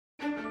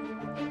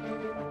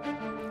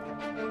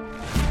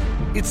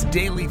It's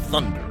Daily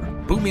Thunder,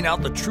 booming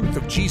out the truth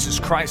of Jesus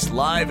Christ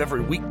live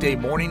every weekday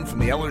morning from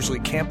the Ellerslie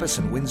campus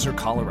in Windsor,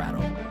 Colorado.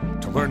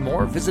 To learn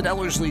more, visit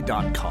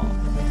Ellerslie.com.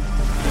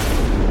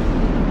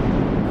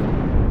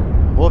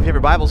 Well, if you have your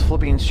Bibles,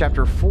 Philippians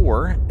chapter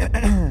 4.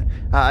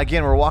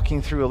 Again, we're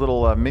walking through a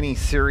little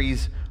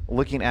mini-series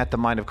looking at the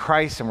mind of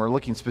Christ, and we're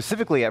looking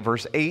specifically at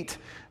verse 8,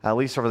 at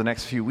least over the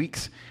next few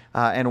weeks,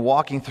 and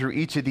walking through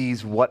each of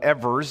these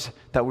whatevers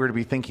that we're to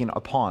be thinking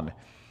upon.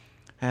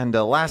 And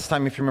last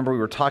time, if you remember, we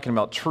were talking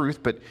about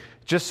truth, but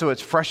just so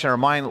it's fresh in our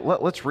mind,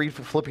 let's read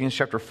Philippians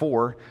chapter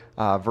 4,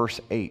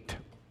 verse 8.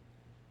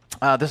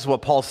 This is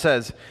what Paul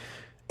says.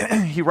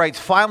 He writes,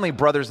 "Finally,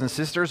 brothers and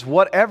sisters,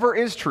 whatever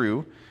is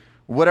true,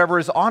 whatever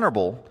is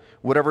honorable,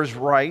 whatever is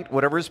right,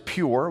 whatever is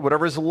pure,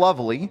 whatever is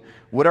lovely,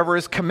 whatever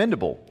is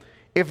commendable,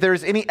 if there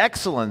is any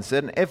excellence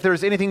and if there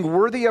is anything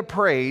worthy of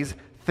praise,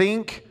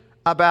 think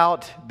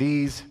about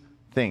these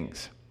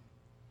things."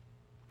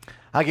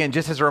 Again,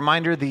 just as a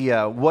reminder,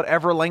 the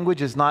whatever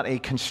language is not a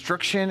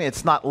constriction.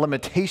 It's not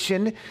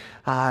limitation.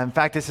 In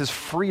fact, this is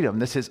freedom.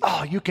 This is,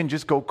 you can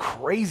just go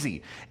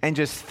crazy and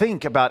just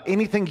think about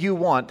anything you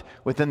want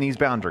within these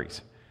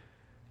boundaries,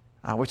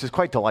 which is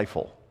quite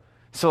delightful.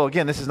 So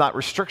again, this is not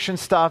restriction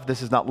stuff.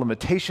 This is not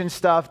limitation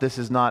stuff. This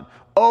is not,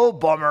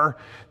 bummer.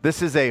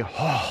 This is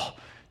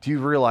do you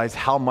realize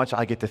how much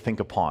I get to think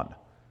upon?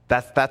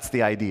 That's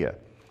the idea.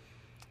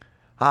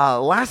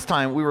 Last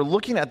time, we were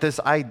looking at this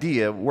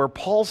idea where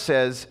Paul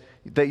says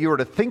that you are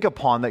to think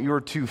upon, that you are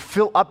to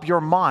fill up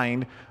your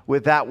mind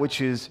with that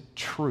which is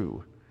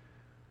true.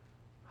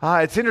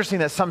 It's interesting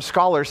that some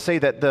scholars say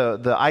that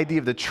the idea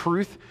of the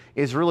truth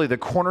is really the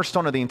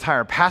cornerstone of the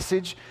entire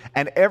passage,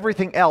 and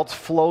everything else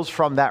flows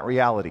from that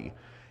reality.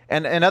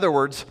 And in other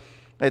words,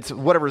 it's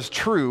whatever is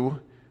true,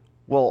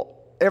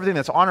 everything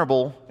that's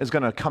honorable is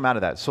going to come out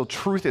of that. So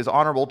truth is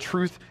honorable,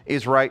 truth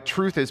is right,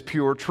 truth is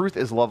pure, truth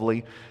is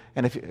lovely.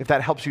 And if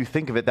that helps you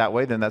think of it that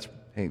way, then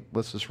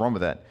let's just run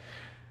with that.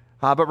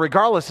 But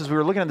regardless, as we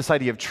were looking at this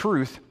idea of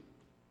truth,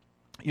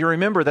 you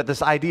remember that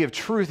this idea of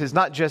truth is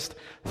not just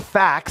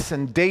facts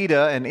and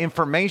data and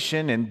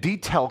information and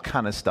detail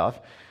kind of stuff.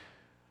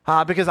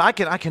 Because I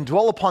can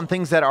dwell upon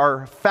things that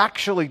are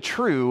factually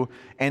true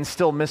and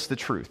still miss the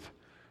truth.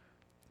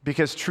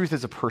 Because truth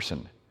is a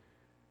person.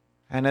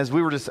 And as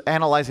we were just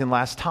analyzing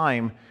last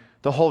time,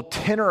 the whole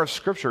tenor of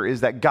Scripture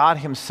is that God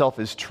himself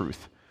is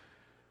truth.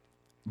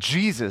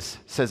 Jesus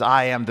says,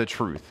 "I am the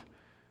truth."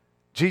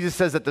 Jesus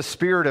says that the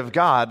Spirit of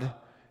God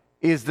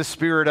is the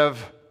Spirit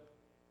of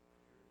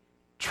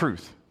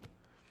truth.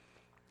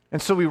 And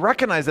so we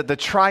recognize that the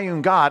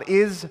triune God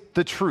is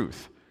the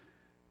truth.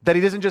 That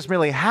he doesn't just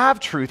merely have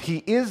truth,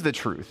 he is the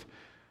truth.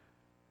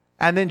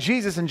 And then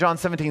Jesus in John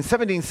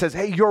 17:17 says,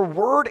 "Hey, your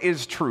word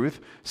is truth,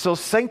 so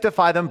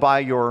sanctify them by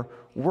your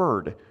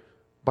word,"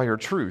 by your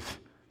truth.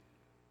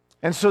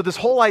 And so this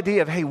whole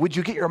idea of, hey, would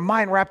you get your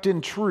mind wrapped in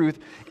truth,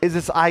 is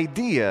this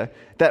idea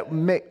that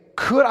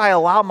could I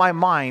allow my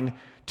mind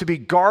to be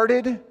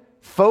guarded,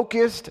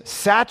 focused,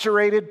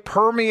 saturated,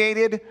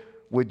 permeated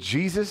with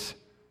Jesus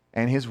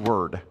and his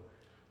word?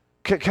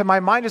 Can my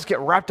mind just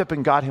get wrapped up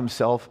in God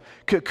himself?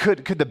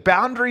 Could the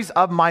boundaries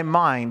of my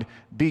mind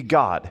be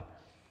God?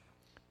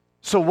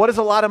 So what is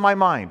allowed in my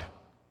mind?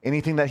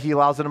 Anything that he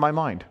allows into my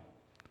mind.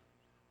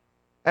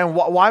 And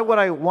why would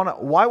I want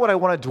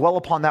to dwell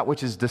upon that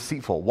which is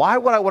deceitful? Why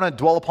would I want to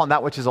dwell upon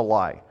that which is a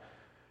lie?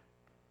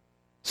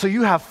 So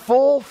you have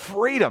full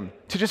freedom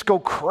to just go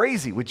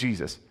crazy with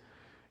Jesus.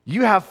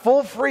 You have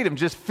full freedom.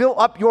 Just fill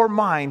up your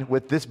mind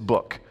with this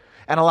book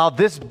and allow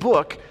this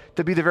book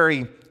to be the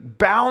very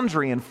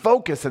boundary and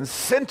focus and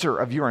center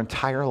of your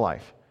entire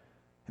life.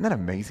 Isn't that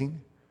amazing?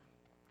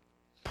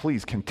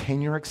 Please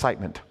contain your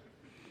excitement.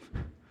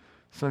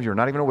 Some of you are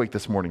not even awake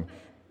this morning.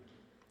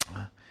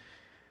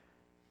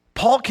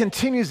 Paul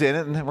continues in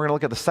it, and we're going to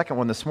look at the second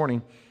one this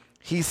morning.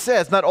 He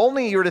says, not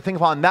only you're to think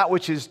upon that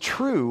which is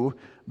true,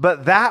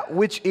 but that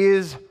which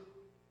is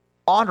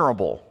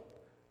honorable.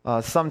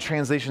 Some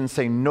translations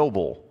say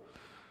noble.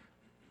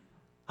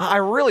 I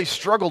really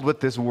struggled with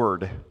this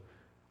word.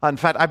 In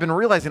fact, I've been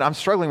realizing I'm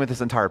struggling with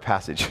this entire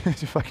passage,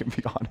 if I can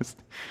be honest.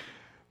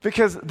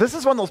 Because this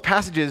is one of those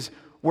passages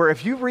where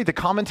if you read the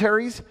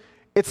commentaries,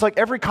 it's like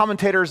every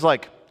commentator is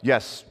like,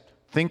 yes,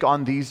 think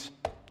on these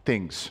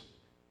things.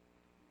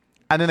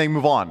 And then they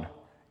move on.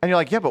 And you're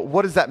like, yeah, but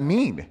what does that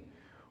mean?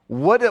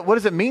 What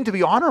does it mean to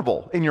be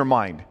honorable in your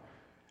mind?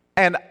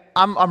 And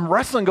I'm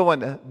wrestling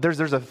going,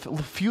 there's a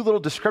few little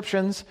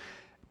descriptions,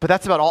 but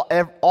that's about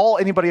all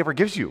anybody ever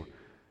gives you.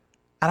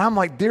 And I'm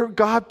like, dear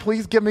God,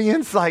 please give me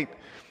insight.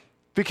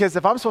 Because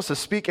if I'm supposed to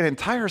speak an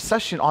entire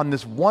session on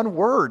this one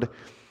word,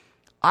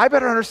 I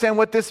better understand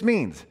what this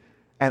means.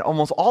 And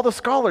almost all the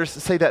scholars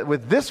say that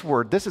with this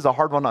word, this is a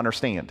hard one to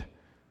understand.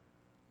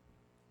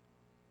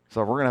 So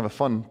we're going to have a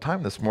fun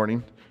time this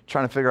morning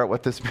trying to figure out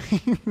what this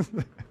means.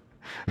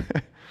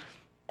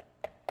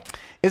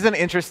 Isn't it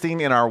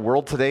interesting in our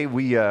world today,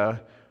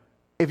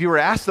 if you were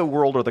to ask the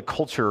world or the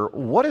culture,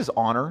 what is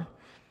honor?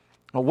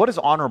 What is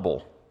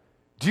honorable?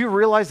 Do you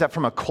realize that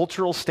from a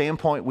cultural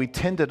standpoint, we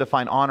tend to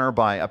define honor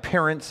by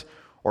appearance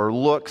or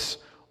looks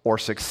or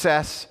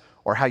success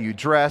or how you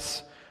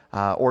dress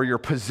or your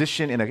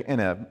position in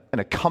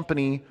a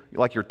company,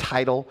 like your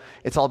title.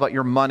 It's all about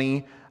your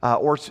money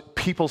or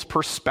people's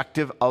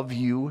perspective of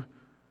you.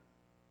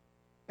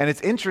 And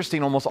it's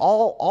interesting, almost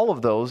all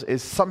of those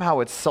is somehow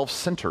it's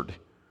self-centered.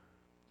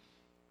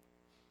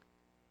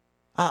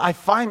 I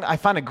find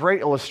a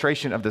great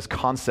illustration of this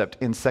concept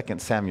in 2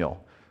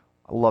 Samuel.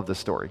 I love this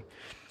story.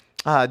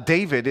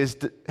 David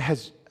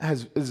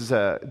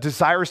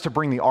desires to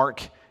bring the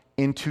ark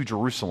into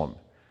Jerusalem.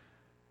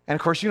 And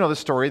of course, you know the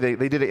story. They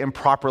did it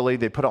improperly.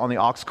 They put it on the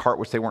ox cart,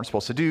 which they weren't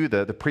supposed to do.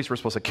 The priests were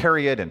supposed to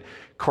carry it. And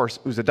of course,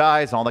 Uzzah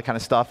dies and all that kind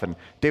of stuff. And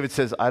David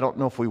says, I don't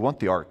know if we want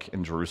the ark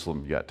in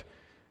Jerusalem yet.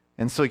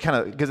 And so he kind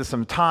of gives it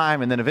some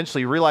time. And then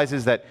eventually he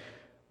realizes that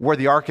where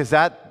the ark is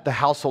at, the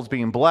household's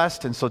being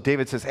blessed. And so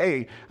David says,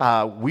 hey,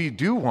 we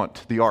do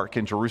want the ark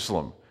in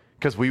Jerusalem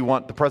because we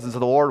want the presence of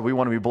the Lord. We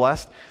want to be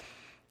blessed.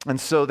 And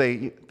so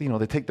they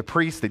take the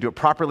priests, they do it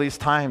properly this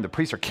time. The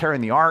priests are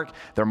carrying the ark.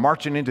 They're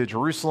marching into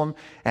Jerusalem.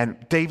 And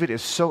David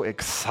is so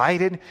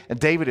excited. And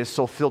David is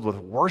so filled with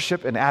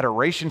worship and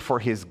adoration for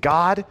his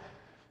God.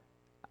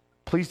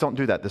 Please don't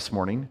do that this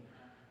morning.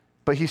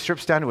 But he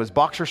strips down to his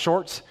boxer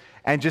shorts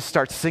and just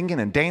starts singing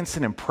and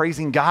dancing and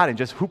praising God and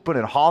just hooping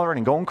and hollering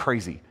and going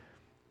crazy.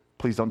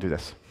 Please don't do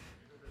this.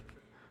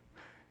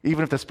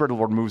 Even if the Spirit of the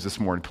Lord moves this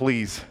morning,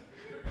 please.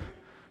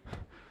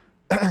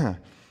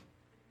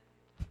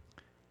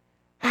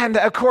 And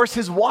of course,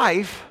 his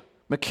wife,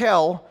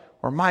 Michal,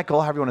 or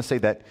Michael, however you want to say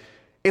that,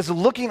 is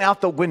looking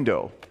out the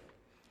window.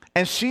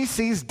 And she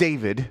sees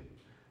David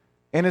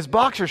in his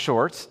boxer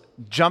shorts,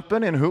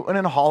 jumping and hooting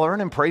and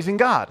hollering and praising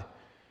God.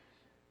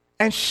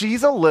 And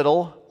she's a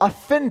little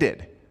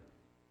offended.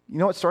 You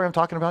know what story I'm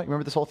talking about? You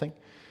remember this whole thing?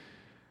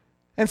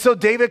 And so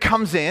David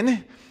comes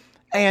in,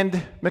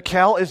 and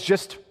Michal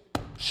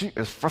she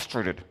is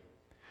frustrated.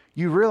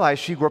 You realize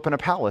she grew up in a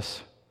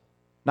palace.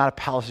 Not a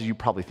palace as you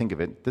probably think of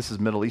it. This is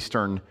Middle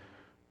Eastern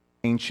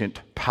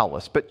ancient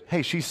palace. But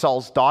hey, she's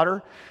Saul's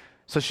daughter,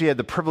 so she had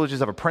the privileges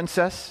of a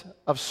princess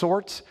of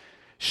sorts.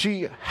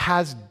 She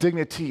has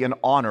dignity and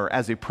honor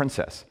as a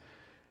princess.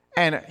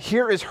 And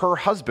here is her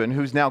husband,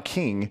 who's now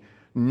king,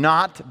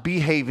 not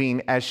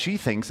behaving as she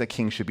thinks a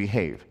king should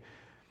behave.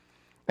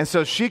 And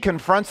so she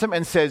confronts him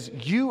and says,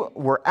 you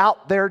were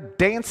out there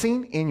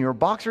dancing in your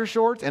boxer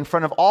shorts in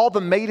front of all the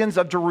maidens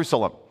of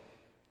Jerusalem.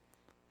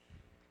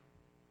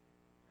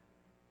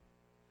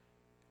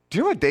 Do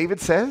you know what David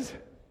says?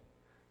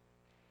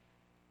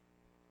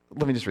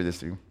 Let me just read this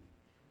to you,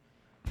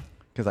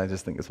 because I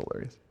just think it's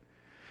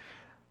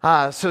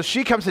hilarious. So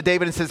she comes to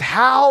David and says,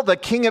 how the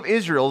king of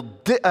Israel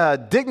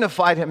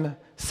dignified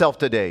himself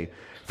today.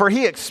 For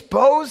he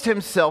exposed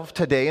himself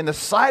today in the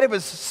sight of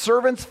his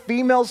servants'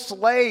 female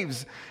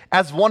slaves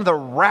as one of the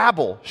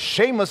rabble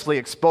shamelessly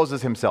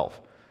exposes himself.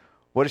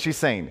 What is she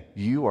saying?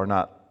 You are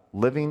not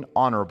living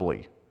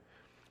honorably.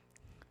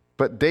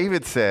 But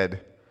David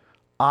said,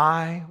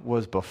 I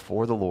was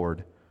before the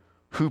Lord,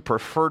 who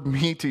preferred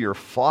me to your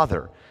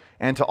father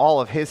and to all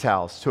of his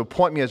house, to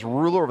appoint me as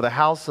ruler over the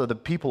house of the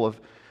people of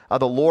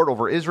the Lord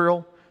over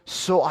Israel.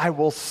 So I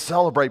will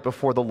celebrate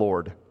before the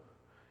Lord,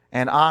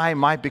 and I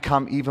might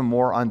become even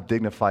more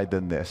undignified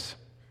than this.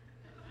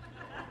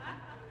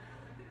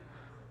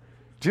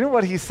 Do you know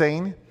what he's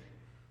saying?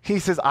 He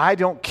says, I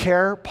don't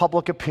care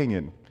public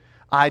opinion.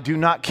 I do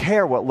not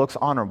care what looks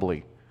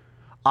honorably.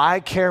 I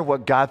care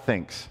what God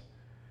thinks.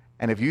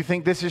 And if you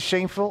think this is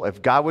shameful,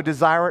 if God would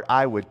desire it,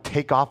 I would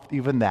take off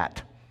even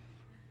that.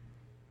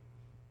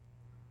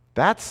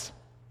 That's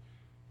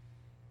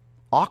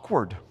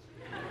awkward.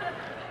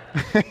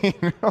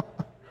 You know?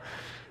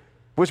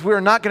 Which we're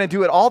not going to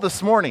do at all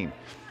this morning.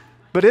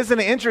 But isn't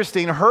it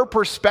interesting? Her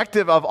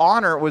perspective of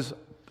honor was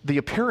the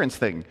appearance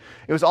thing.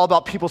 It was all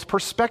about people's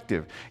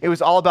perspective. It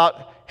was all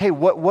about, hey,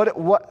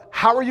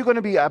 how are you going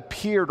to be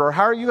appeared, or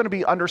how are you going to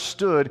be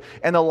understood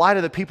in the light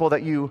of the people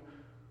that you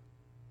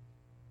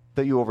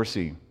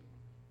oversee?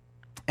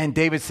 And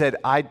David said,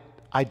 I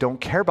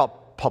don't care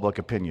about public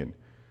opinion.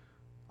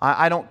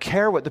 I don't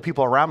care what the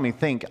people around me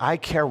think. I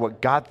care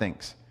what God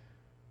thinks.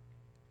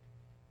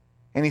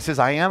 And he says,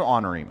 I am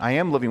honoring. I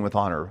am living with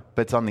honor,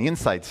 but it's on the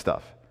inside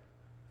stuff.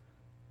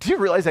 Do you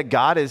realize that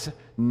God is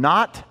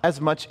not as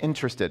much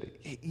interested?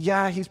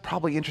 Yeah, he's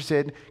probably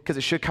interested because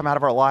it should come out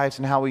of our lives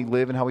and how we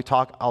live and how we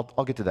talk.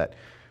 I'll get to that.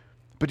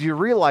 But do you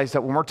realize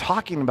that when we're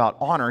talking about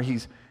honor,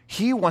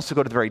 he wants to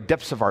go to the very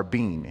depths of our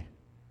being.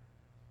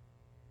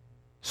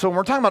 So when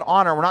we're talking about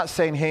honor, we're not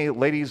saying, hey,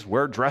 ladies,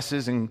 wear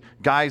dresses, and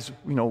guys,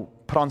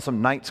 put on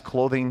some knight's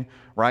clothing,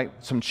 right?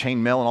 Some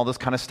chainmail and all this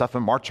kind of stuff,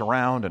 and march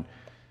around and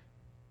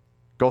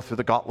go through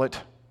the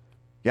gauntlet.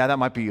 Yeah, that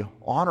might be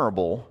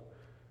honorable,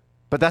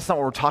 but that's not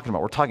what we're talking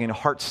about. We're talking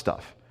heart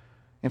stuff.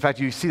 In fact,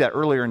 you see that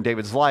earlier in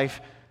David's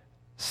life.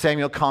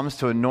 Samuel comes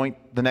to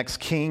anoint the next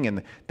king,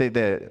 and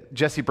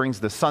Jesse brings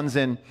the sons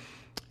in,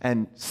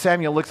 and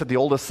Samuel looks at the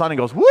oldest son and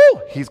goes,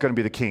 woo, he's going to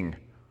be the king.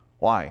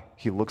 Why?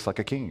 He looks like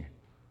a king.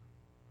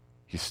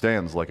 He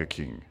stands like a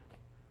king.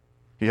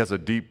 He has a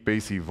deep,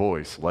 bassy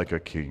voice like a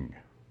king.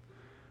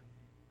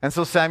 And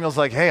so Samuel's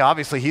like, hey,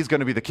 obviously he's going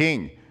to be the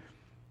king.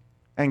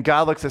 And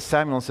God looks at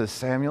Samuel and says,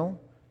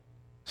 Samuel,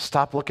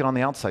 stop looking on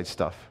the outside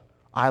stuff.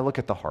 I look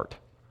at the heart.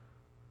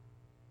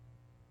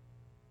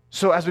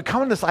 So as we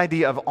come to this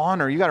idea of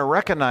honor, you got to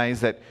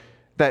recognize that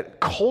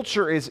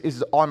culture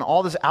is on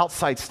all this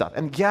outside stuff.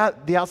 And yeah,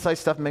 the outside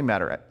stuff may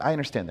matter. I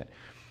understand that.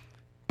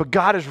 But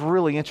God is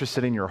really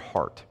interested in your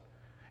heart.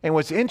 And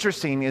what's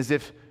interesting is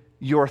if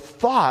your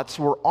thoughts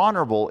were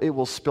honorable, it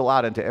will spill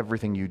out into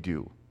everything you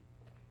do.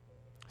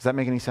 Does that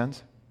make any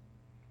sense?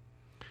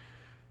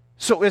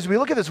 So as we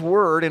look at this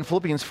word in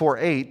Philippians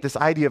 4:8, this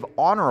idea of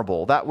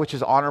honorable, that which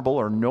is honorable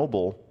or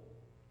noble,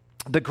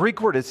 the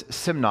Greek word is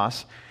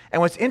symnos.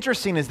 And what's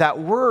interesting is that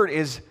word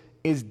is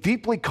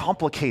deeply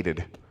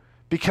complicated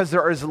because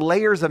there is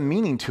layers of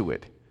meaning to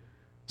it.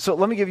 So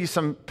let me give you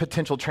some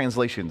potential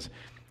translations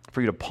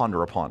for you to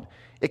ponder upon.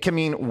 It can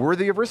mean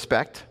worthy of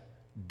respect,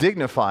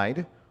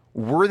 dignified,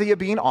 worthy of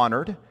being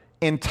honored,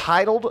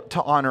 entitled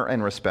to honor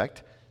and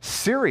respect,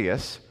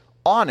 serious,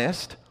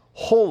 honest,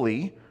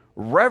 holy,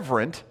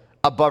 reverent,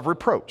 above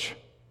reproach.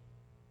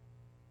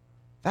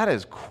 That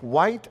is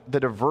quite the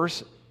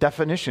diverse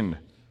definition.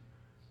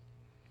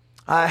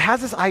 It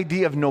has this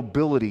idea of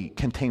nobility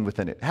contained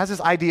within it. It has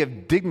this idea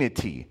of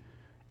dignity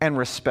and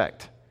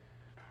respect.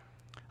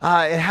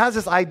 It has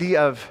this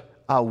idea of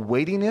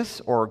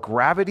weightiness or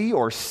gravity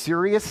or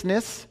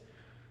seriousness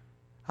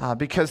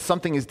because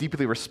something is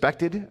deeply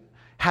respected. It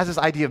has this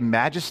idea of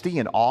majesty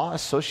and awe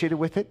associated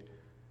with it.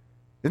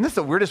 Isn't this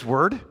the weirdest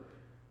word?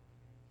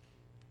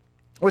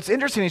 What's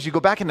interesting is you go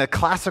back into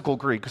classical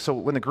Greek. So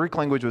when the Greek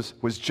language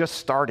was just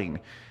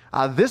starting,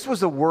 this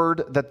was a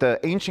word that the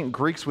ancient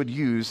Greeks would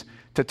use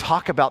to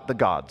talk about the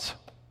gods.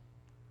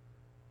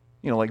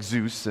 You know, like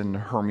Zeus and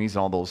Hermes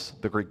and all those,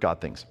 the Greek god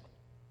things.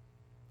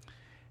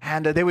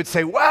 And they would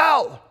say,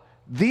 wow,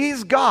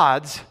 these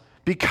gods,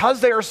 because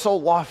they are so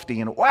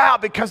lofty, and wow,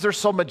 because they're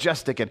so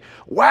majestic, and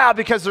wow,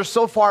 because they're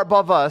so far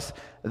above us,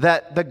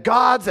 that the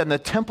gods and the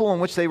temple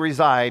in which they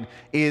reside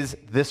is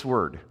this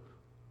word.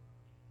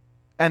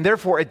 And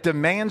therefore it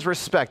demands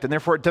respect, and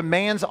therefore it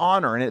demands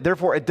honor, and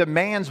therefore it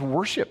demands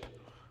worship.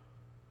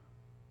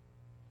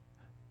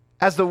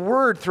 As the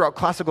word throughout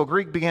classical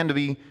Greek began to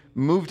be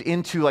moved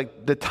into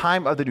like the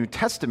time of the New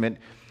Testament,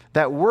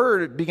 that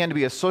word began to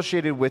be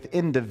associated with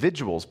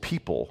individuals,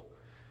 people.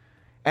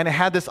 And it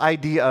had this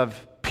idea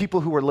of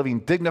people who were living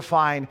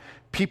dignified,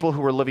 people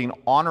who were living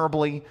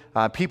honorably,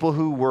 people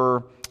who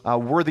were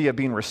worthy of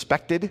being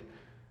respected.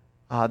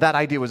 That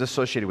idea was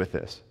associated with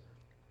this.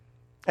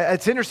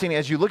 It's interesting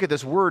as you look at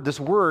this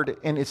word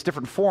in its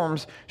different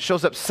forms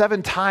shows up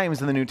 7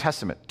 times in the New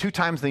Testament, 2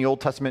 times in the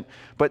Old Testament,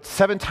 but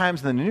 7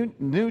 times in the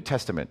New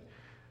Testament.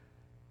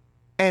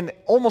 And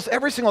almost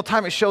every single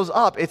time it shows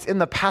up, it's in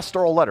the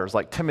pastoral letters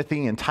like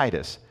Timothy and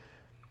Titus.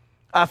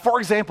 For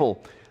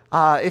example,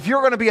 if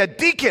you're going to be a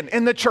deacon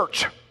in the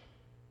church,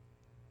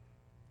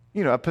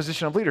 you know, a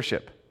position of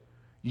leadership,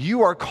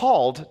 you are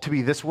called to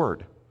be this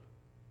word,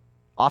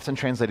 often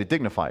translated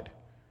dignified.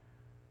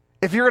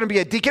 If you're going to be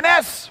a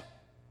deaconess,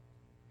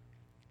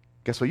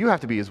 guess what you have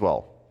to be as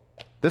well?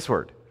 This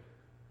word.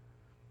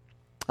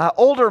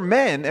 Older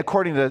men,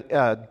 according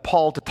to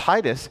Paul to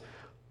Titus,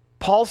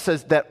 Paul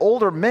says that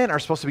older men are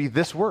supposed to be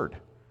this word.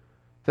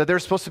 That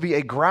there's supposed to be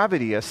a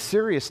gravity, a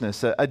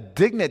seriousness, a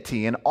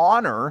dignity, an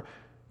honor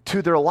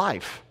to their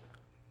life.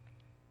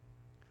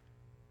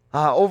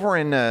 Over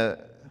in,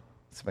 let's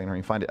see if I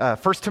can find it,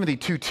 1 Timothy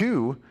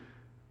 2:2,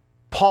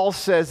 Paul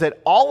says that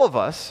all of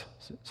us,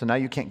 so now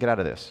you can't get out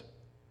of this.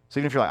 So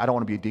even if you're like, I don't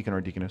want to be a deacon or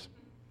a deaconess,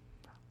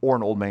 or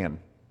an old man.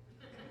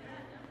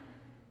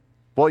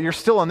 Well, you're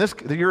still in this,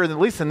 you're at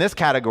least in this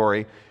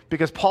category,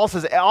 because Paul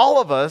says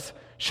all of us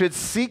should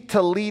seek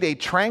to lead a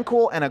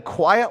tranquil and a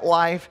quiet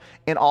life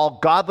in all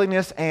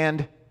godliness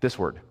and this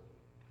word.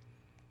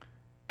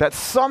 That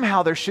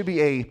somehow there should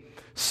be a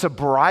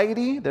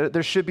sobriety,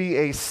 there should be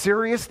a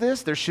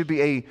seriousness, there should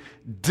be a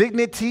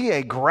dignity,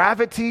 a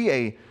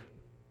gravity,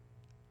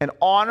 an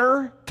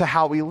honor to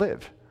how we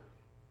live.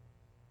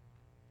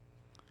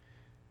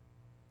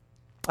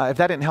 If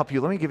that didn't help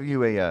you, let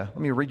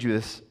me read you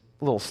this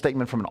little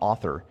statement from an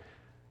author.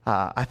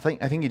 I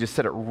think he just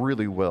said it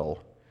really well.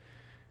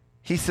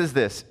 He says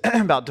this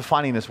about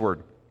defining this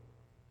word.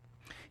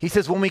 He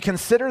says, when we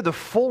consider the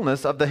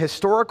fullness of the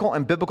historical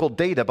and biblical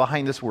data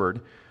behind this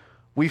word,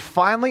 we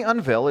finally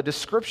unveil a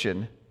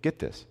description, get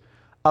this,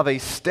 of a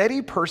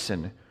steady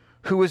person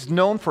who is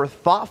known for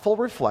thoughtful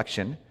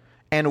reflection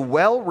and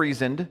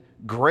well-reasoned,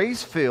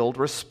 grace-filled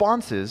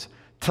responses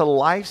to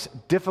life's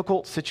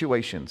difficult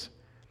situations.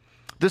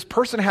 This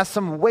person has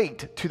some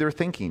weight to their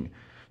thinking,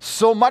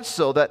 so much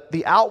so that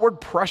the outward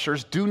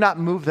pressures do not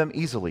move them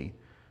easily.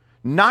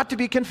 Not to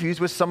be confused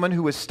with someone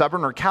who is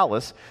stubborn or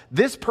callous,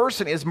 this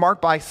person is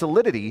marked by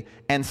solidity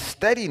and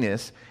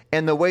steadiness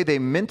in the way they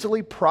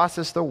mentally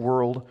process the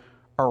world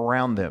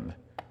around them.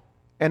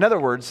 In other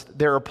words,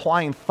 they're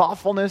applying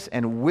thoughtfulness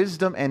and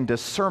wisdom and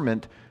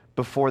discernment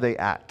before they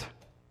act.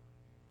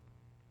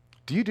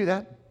 Do you do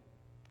that?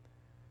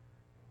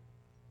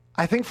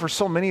 I think for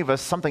so many of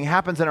us, something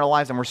happens in our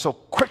lives and we're so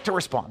quick to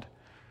respond.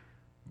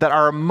 that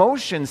our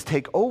emotions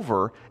take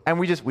over, and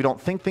we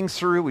don't think things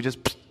through. We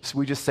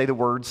just say the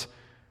words.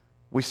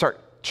 We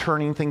start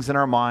churning things in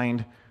our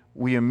mind.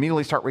 We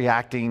immediately start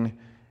reacting,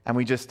 and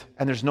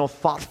there's no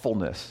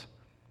thoughtfulness.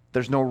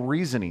 There's no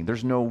reasoning.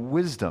 There's no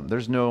wisdom.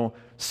 There's no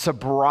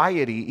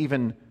sobriety,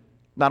 even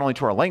not only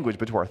to our language,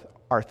 but to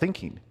our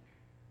thinking.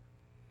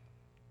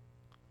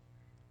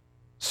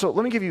 So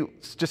let me give you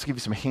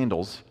some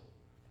handles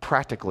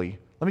practically.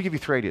 Let me give you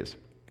 3 ideas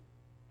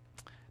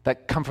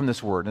that come from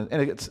this word.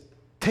 And it's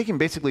taking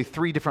basically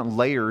 3 different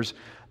layers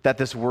that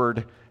this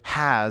word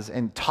has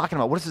and talking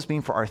about what does this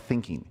mean for our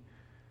thinking.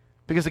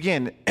 Because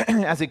again,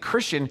 as a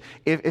Christian,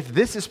 if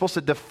this is supposed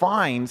to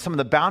define some of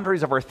the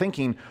boundaries of our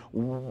thinking,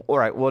 all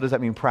right, what does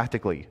that mean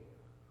practically?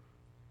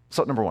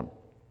 So number 1,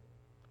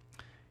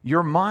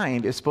 your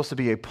mind is supposed to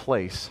be a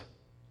place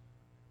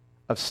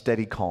of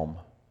steady calm.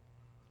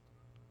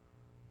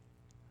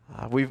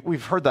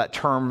 We've heard that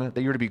term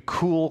that you're to be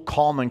cool,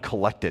 calm, and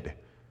collected.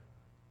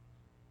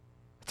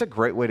 It's a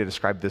great way to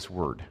describe this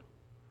word.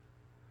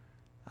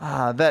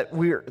 That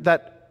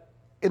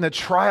in the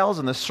trials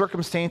and the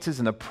circumstances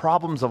and the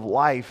problems of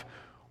life,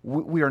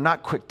 we are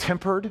not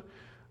quick-tempered.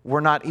 We're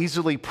not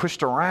easily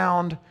pushed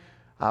around.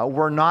 We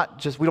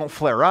don't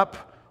flare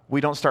up.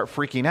 We don't start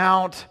freaking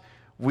out.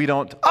 We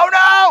don't, oh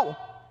no!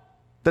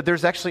 That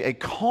there's actually a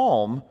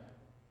calm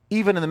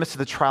even in the midst of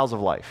the trials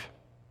of life.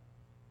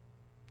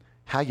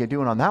 How you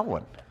doing on that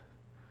one?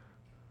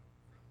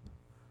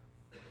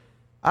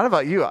 I don't know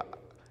about you.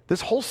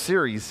 This whole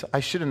series, I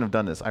shouldn't have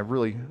done this. I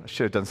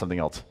should have done something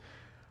else.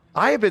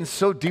 I have been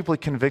so deeply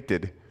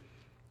convicted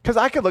because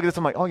I could look at this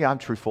and I'm like, oh yeah, I'm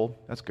truthful.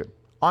 That's good.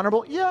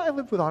 Honorable? Yeah, I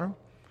live with honor.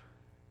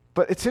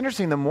 But it's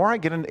interesting. The more I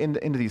get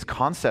into these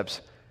concepts,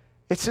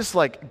 it's just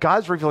like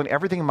God's revealing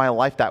everything in my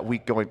life that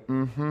week going,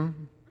 mm-hmm.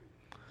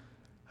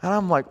 And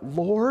I'm like,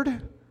 Lord,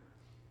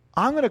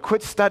 I'm going to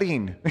quit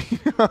studying.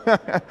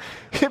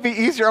 It'd be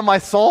easier on my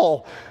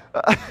soul.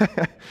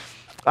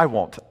 I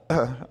won't,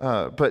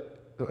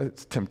 but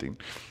it's tempting.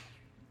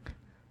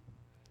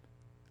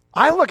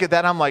 I look at that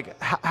and I'm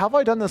like, how have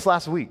I done this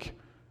last week?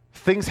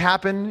 Things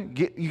happen,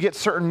 you get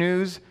certain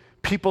news,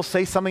 people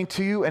say something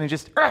to you, and it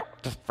just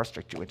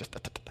frustrates you.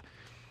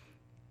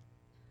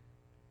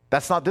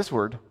 That's not this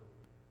word.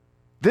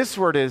 This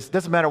word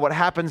doesn't matter what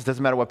happens,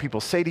 doesn't matter what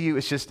people say to you,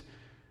 it's just,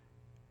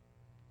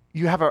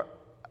 you have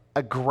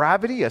a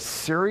gravity, a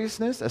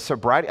seriousness, a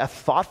sobriety, a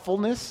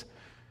thoughtfulness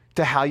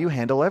to how you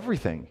handle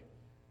everything.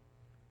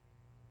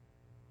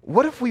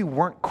 What if we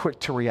weren't quick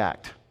to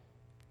react?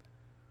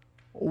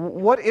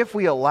 What if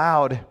we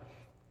allowed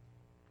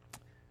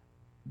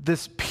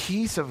this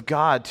peace of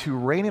God to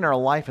reign in our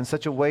life in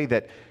such a way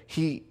that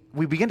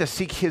we begin to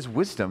seek His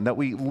wisdom, that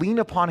we lean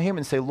upon Him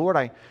and say, Lord,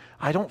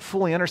 I don't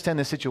fully understand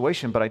this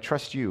situation, but I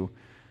trust you.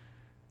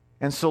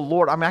 And so,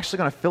 Lord, I'm actually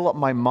going to fill up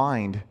my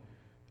mind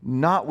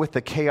not with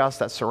the chaos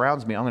that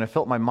surrounds me. I'm going to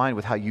fill up my mind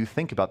with how you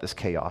think about this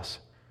chaos.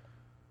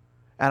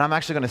 And I'm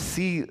actually going to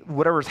see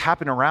whatever's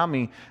happening around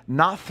me,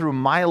 not through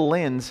my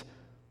lens.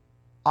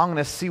 I'm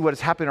going to see what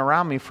is happening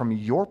around me from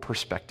your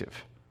perspective.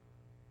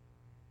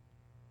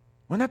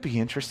 Wouldn't that be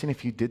interesting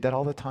if you did that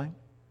all the time?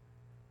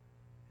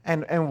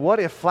 And what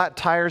if flat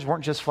tires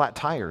weren't just flat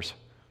tires?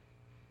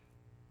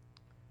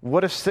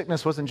 What if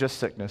sickness wasn't just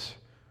sickness?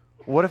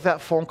 What if that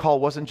phone call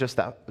wasn't just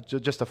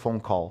a phone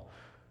call?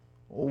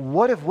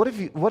 What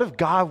if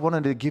God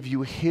wanted to give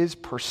you His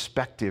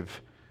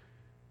perspective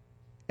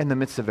in the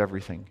midst of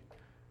everything?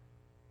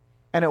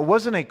 And it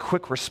wasn't a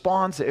quick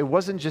response. It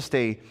wasn't just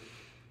a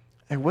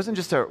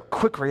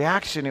quick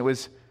reaction. It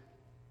was,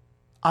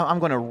 I'm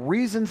going to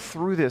reason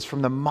through this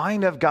from the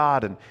mind of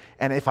God.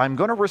 And if I'm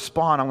going to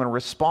respond, I'm going to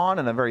respond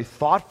in a very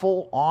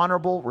thoughtful,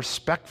 honorable,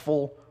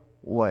 respectful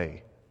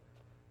way.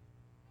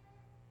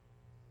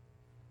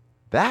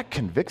 That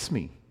convicts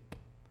me.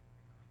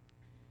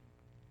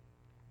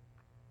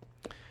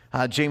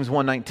 James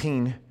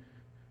 1:19.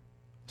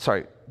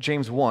 Sorry,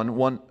 James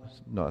 1:1.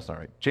 No, that's not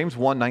right. James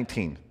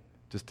 1:19.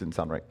 Just didn't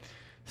sound right.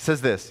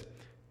 Says this.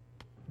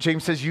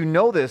 James says, "You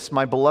know this,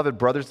 my beloved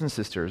brothers and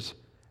sisters.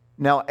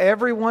 Now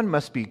everyone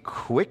must be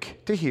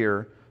quick to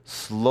hear,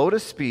 slow to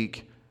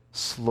speak,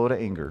 slow to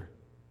anger."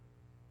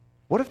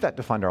 What if that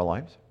defined our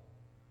lives?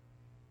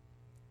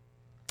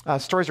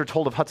 Stories are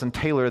told of Hudson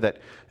Taylor that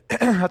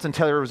Hudson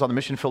Taylor was on the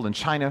mission field in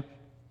China,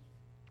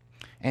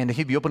 and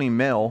he'd be opening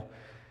mail,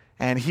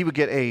 and he would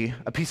get a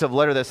piece of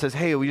letter that says,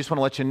 "Hey, we just want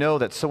to let you know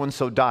that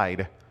so-and-so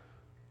died."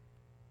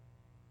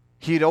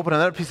 He'd open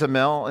another piece of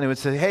mail, and it would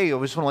say, "Hey,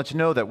 we just want to let you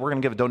know that we're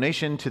going to give a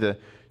donation to the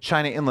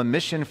China Inland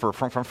Mission for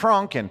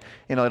Frank, and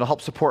it'll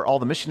help support all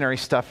the missionary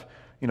stuff,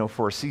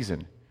 for a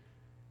season."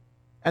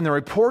 And the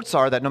reports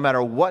are that no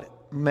matter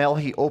what mail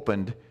he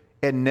opened,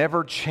 it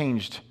never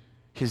changed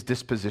his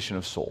disposition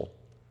of soul.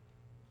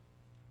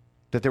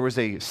 That there was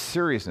a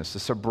seriousness, a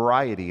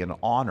sobriety, an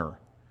honor.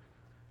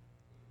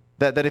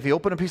 That if he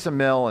opened a piece of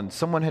mail and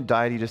someone had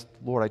died, he just,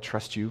 "Lord, I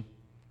trust you.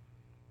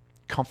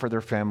 Comfort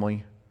their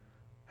family.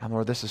 And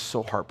Lord, this is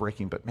so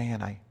heartbreaking, but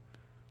man, I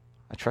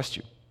trust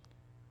you.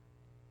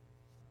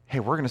 Hey,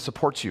 we're going to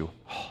support you.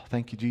 Oh,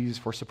 thank you, Jesus,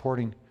 for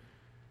supporting.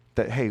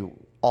 that, hey,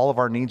 all of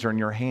our needs are in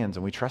your hands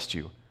and we trust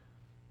you.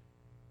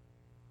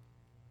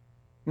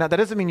 Now, that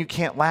doesn't mean you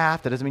can't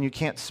laugh. That doesn't mean you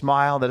can't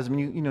smile. That doesn't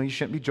mean you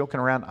shouldn't be joking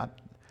around.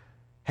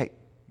 Hey,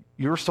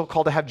 you're still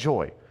called to have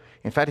joy.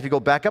 In fact, if you go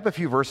back up a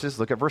few verses,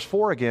 look at verse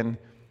 4 again.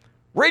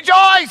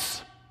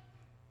 Rejoice!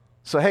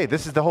 So, hey,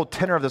 this is the whole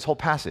tenor of this whole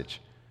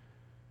passage.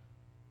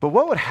 But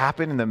what would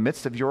happen in the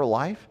midst of your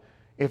life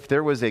if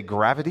there was a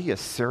gravity, a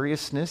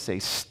seriousness, a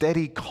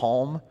steady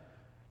calm,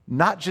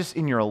 not just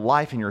in your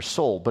life and your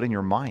soul, but in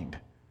your mind?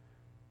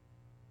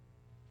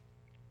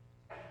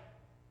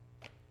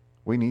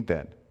 We need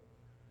that.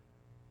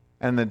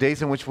 And the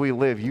days in which we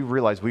live, you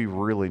realize we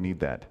really need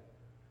that.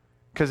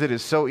 Because it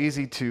is so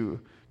easy to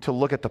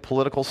look at the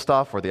political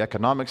stuff or the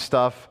economic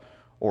stuff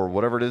or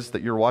whatever it is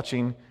that you're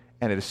watching,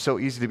 and it is so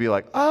easy to be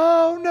like,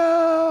 oh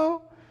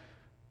no.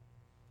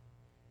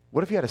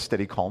 What if you had a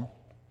steady calm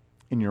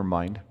in your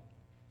mind?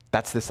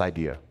 That's this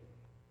idea.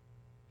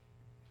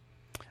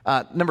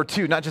 Number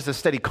 2, not just a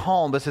steady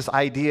calm, but this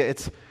idea,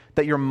 it's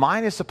that your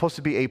mind is supposed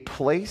to be a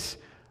place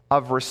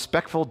of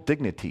respectful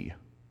dignity.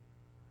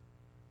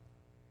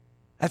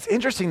 That's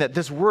interesting that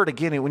this word,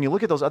 again, when you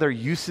look at those other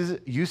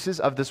uses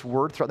of this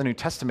word throughout the New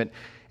Testament,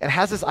 it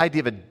has this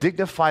idea of a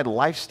dignified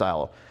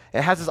lifestyle.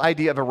 It has this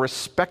idea of a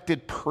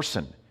respected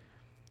person.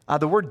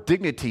 The word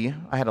dignity,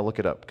 I had to look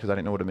it up because I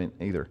didn't know what it meant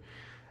either.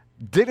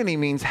 Dignity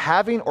means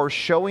having or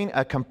showing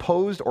a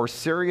composed or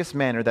serious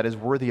manner that is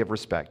worthy of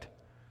respect.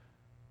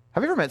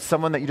 Have you ever met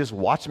someone that you just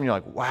watch them and you're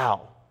like,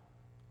 wow,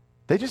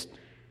 they just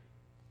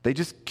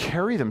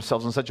carry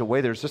themselves in such a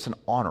way, there's just an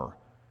honor.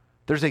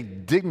 There's a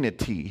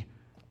dignity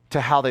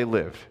to how they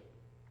live.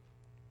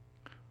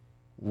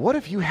 What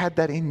if you had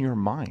that in your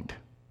mind?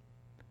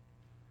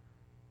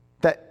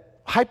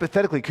 That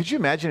hypothetically, could you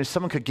imagine if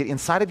someone could get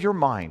inside of your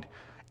mind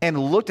and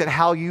looked at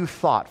how you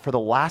thought for the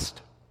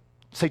last,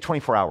 say,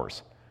 24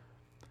 hours?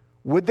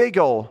 Would they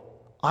go,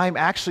 I'm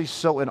actually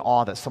so in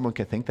awe that someone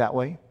can think that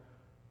way?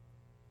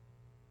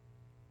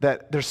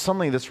 That there's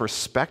suddenly this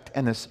respect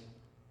and this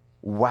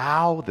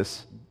wow,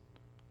 this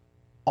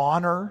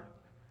honor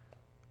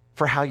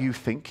for how you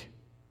think?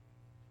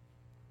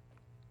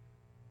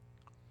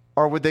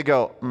 Or would they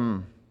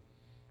go,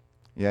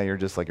 yeah, you're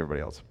just like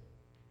everybody else?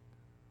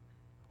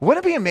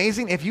 Wouldn't it be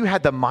amazing if you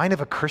had the mind of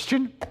a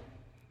Christian?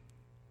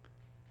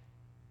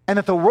 And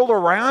that the world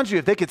around you,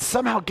 if they could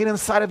somehow get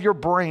inside of your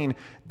brain,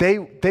 they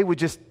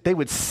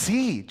would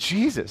see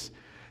Jesus.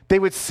 They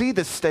would see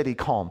this steady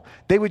calm.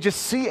 They would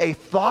just see a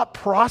thought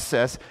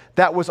process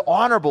that was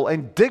honorable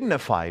and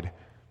dignified,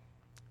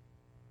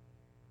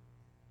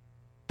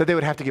 that they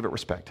would have to give it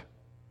respect.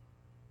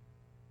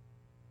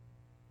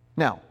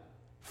 Now,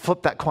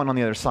 flip that coin on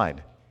the other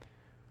side.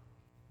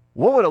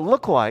 What would it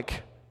look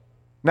like,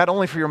 not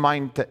only for your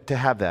mind to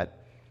have that,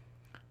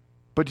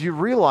 but do you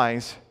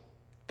realize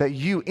that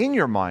you, in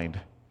your mind,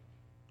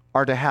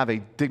 are to have a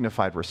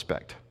dignified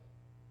respect?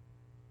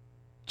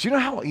 Do you know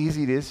how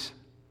easy it is?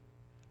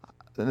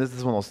 And this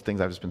is one of those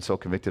things I've just been so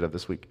convicted of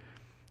this week.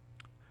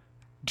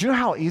 Do you know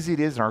how easy it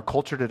is in our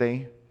culture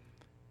today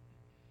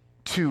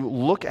to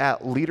look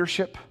at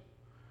leadership,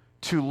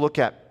 to look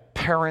at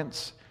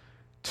parents,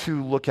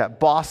 to look at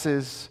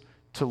bosses,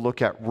 to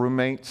look at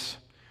roommates,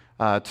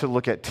 to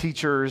look at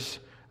teachers,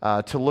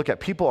 to look at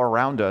people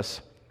around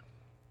us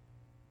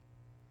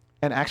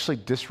and actually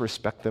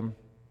disrespect them,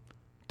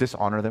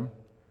 dishonor them?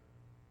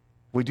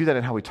 We do that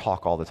in how we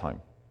talk all the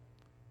time.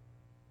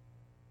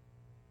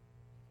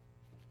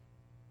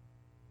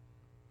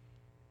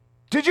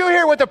 Did you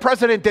hear what the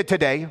president did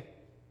today?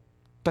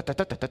 Do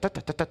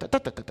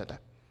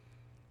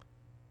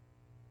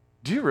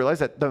you realize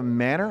that the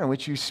manner in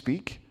which you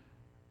speak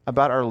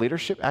about our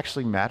leadership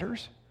actually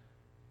matters?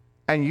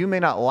 And you may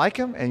not like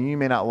him, and you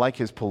may not like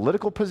his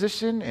political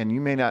position, and you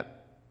may not...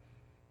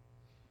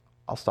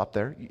 I'll stop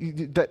there.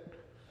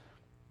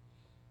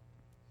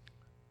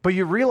 But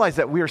you realize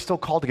that we are still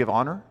called to give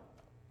honor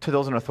to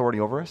those in authority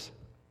over us?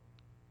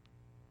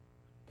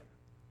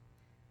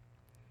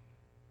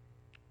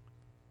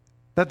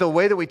 That the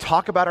way that we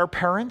talk about our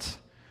parents,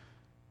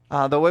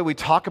 the way we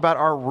talk about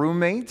our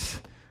roommates,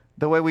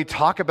 the way we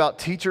talk about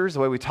teachers, the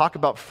way we talk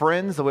about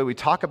friends, the way we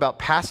talk about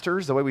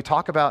pastors, the way we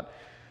talk about...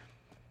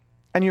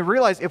 And you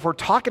realize if we're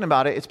talking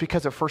about it, it's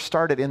because it first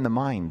started in the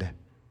mind.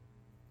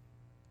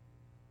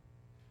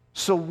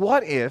 So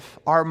what if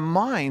our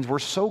minds were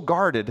so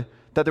guarded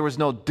that there was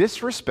no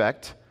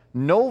disrespect,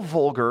 no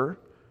vulgar,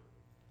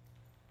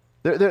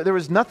 there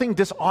was nothing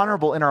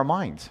dishonorable in our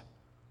minds?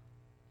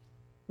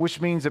 Which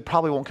means it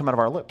probably won't come out of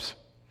our lips.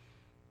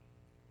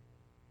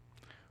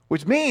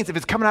 Which means if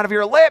it's coming out of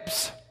your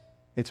lips,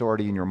 it's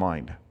already in your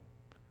mind.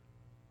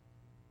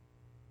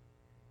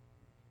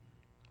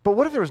 But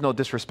what if there was no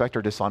disrespect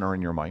or dishonor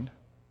in your mind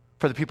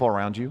for the people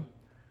around you?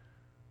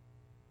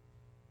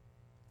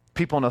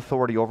 People in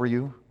authority over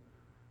you?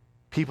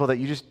 People that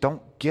you just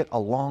don't get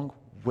along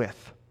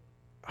with?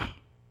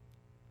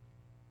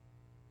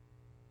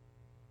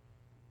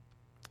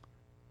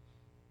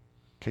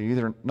 Okay, you're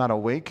either not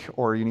awake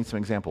or you need some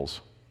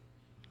examples.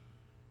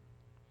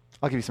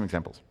 I'll give you some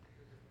examples.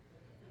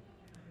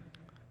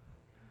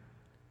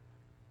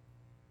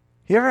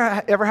 You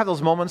ever have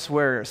those moments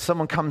where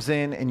someone comes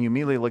in and you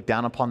immediately look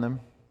down upon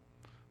them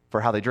for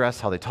how they dress,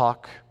 how they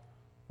talk,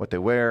 what they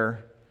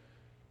wear,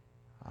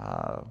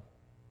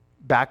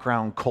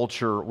 background,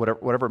 culture,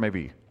 whatever it may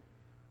be?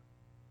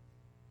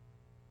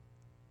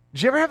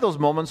 Did you ever have those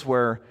moments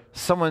where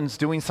someone's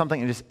doing something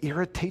and it just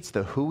irritates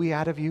the hooey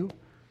out of you?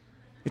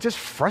 It just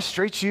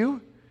frustrates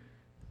you?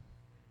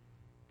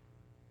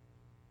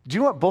 Do you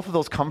know what both of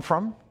those come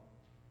from?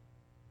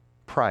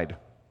 Pride.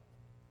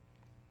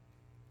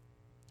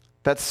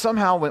 That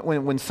somehow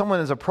when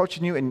someone is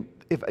approaching you, and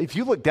if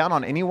you look down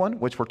on anyone,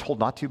 which we're told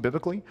not to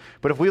biblically,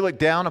 but if we look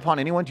down upon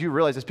anyone, do you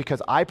realize it's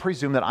because I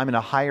presume that I'm in a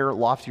higher,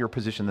 loftier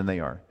position than they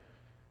are?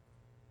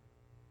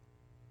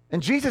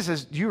 And Jesus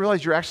says, do you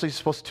realize you're actually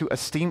supposed to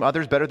esteem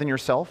others better than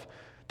yourself?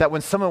 That when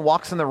someone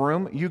walks in the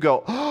room, you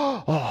go,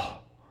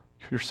 oh,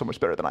 you're so much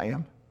better than I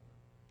am.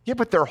 Yeah,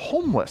 but they're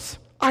homeless.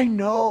 I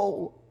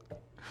know.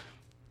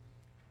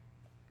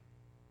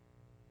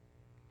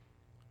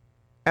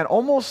 And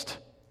almost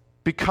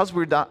because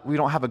we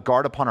don't have a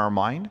guard upon our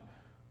mind,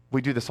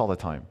 we do this all the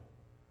time.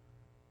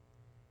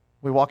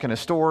 We walk into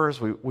stores,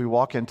 we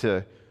walk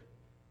into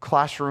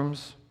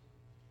classrooms,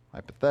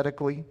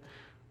 hypothetically,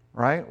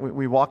 right?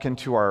 We walk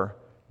into our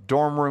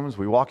dorm rooms,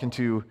 we walk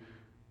into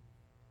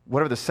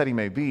whatever the setting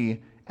may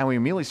be, and we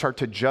immediately start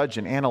to judge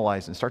and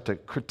analyze and start to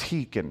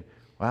critique and,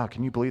 wow,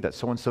 can you believe that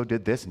so-and-so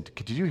did this? And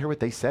did you hear what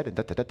they said? And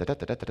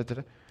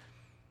da-da-da-da-da-da-da-da.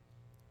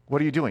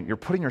 What are you doing? You're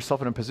putting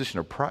yourself in a position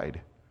of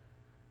pride.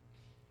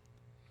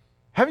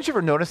 Haven't you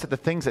ever noticed that the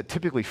things that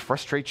typically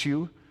frustrate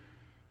you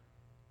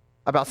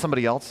about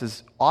somebody else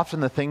is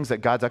often the things that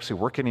God's actually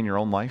working in your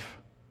own life?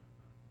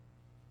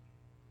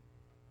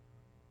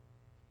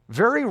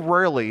 Very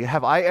rarely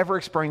have I ever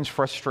experienced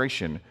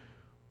frustration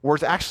where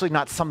it's actually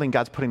not something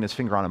God's putting his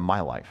finger on in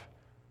my life.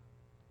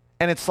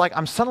 And it's like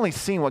I'm suddenly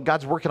seeing what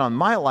God's working on in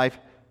my life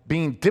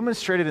being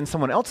demonstrated in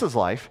someone else's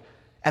life,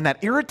 and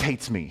that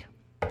irritates me.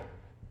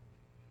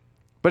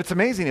 But it's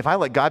amazing, if I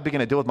let God begin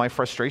to deal with my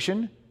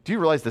frustration, do you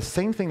realize the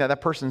same thing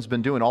that person's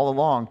been doing all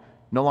along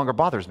no longer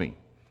bothers me?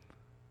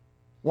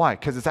 Why?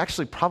 Because it's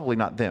actually probably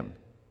not them,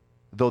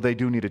 though they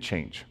do need a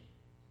change.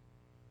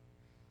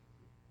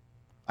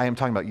 I am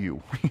talking about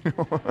you.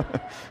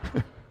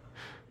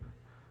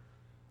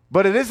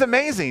 But it is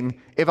amazing,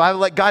 if I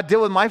let God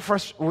deal with my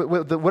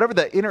whatever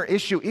the inner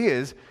issue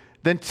is,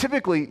 then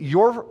typically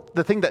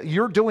the thing that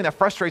you're doing that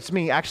frustrates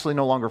me actually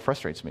no longer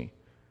frustrates me.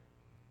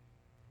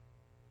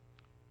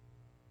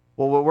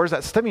 Well, where's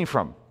that stemming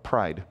from?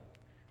 Pride.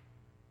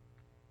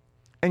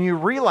 And you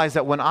realize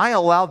that when I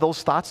allow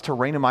those thoughts to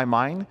reign in my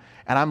mind,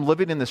 and I'm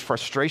living in this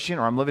frustration,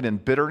 or I'm living in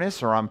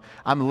bitterness, or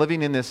I'm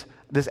living in this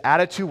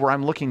attitude where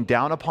I'm looking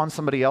down upon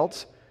somebody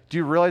else, do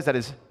you realize that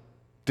is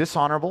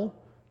dishonorable,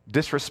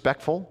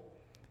 disrespectful,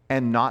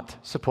 and not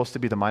supposed to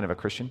be the mind of a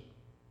Christian?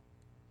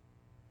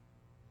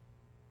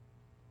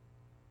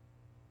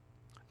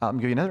 I'll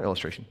give you another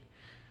illustration.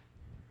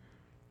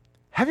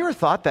 Have you ever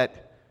thought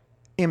that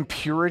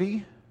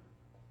impurity,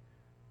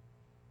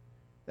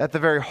 at the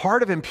very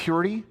heart of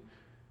impurity,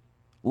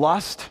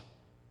 lust,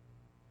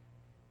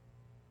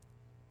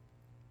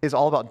 is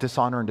all about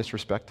dishonor and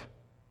disrespect?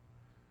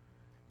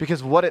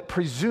 Because what it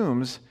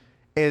presumes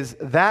is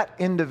that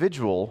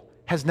individual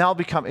has now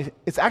become,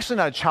 it's actually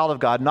not a child of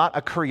God, not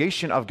a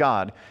creation of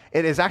God.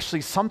 It is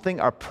actually something,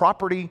 a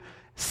property,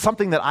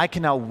 something that I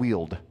can now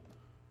wield.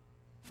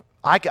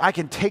 I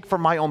can take for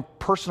my own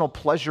personal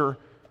pleasure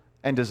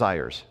and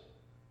desires.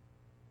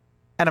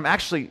 And I'm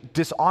actually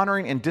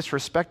dishonoring and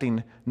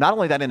disrespecting not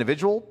only that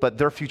individual, but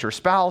their future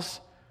spouse,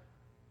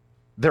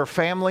 their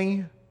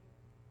family,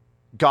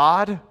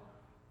 God.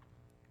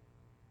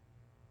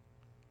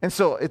 And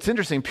so it's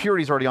interesting,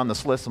 purity is already on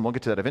this list, and we'll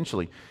get to that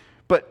eventually.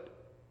 But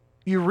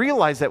you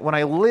realize that when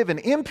I live in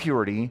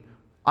impurity,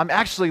 I'm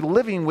actually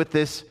living with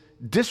this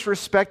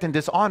disrespect and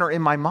dishonor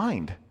in my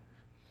mind.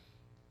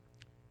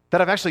 That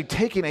I've actually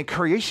taken a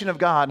creation of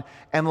God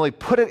and really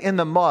put it in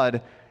the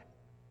mud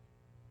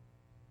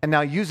and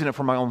now using it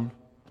for my own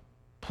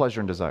pleasure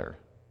and desire.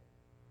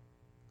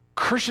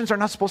 Christians are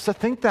not supposed to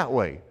think that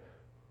way.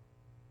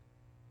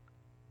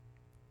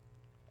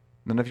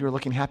 None of you are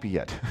looking happy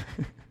yet.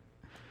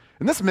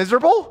 Isn't this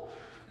miserable?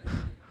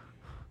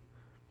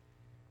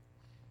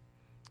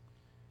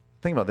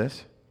 Think about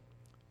this.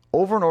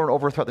 Over and over and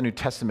over throughout the New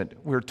Testament,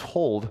 we're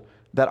told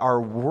that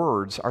our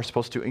words are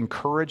supposed to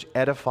encourage,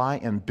 edify,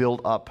 and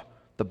build up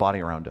the body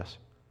around us.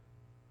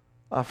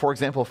 For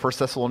example, 1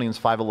 Thessalonians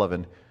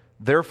 5:11,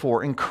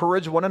 therefore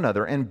encourage one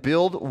another and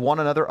build one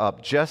another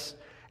up, just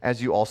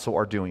as you also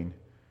are doing.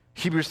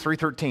 Hebrews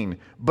 3:13,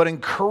 but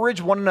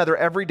encourage one another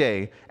every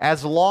day,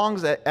 as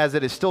long as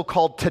it is still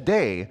called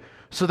today,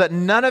 so that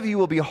none of you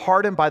will be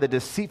hardened by the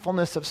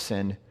deceitfulness of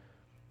sin.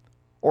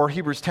 Or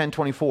Hebrews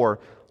 10:24,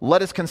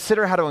 let us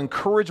consider how to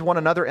encourage one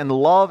another in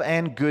love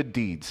and good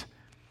deeds.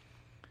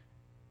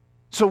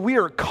 So we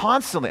are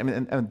constantly,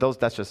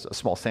 that's just a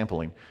small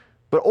sampling,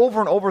 but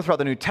over and over throughout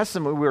the New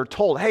Testament, we are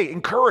told, hey,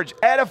 encourage,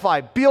 edify,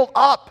 build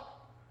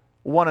up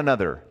one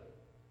another.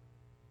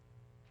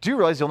 Do you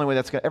realize the only way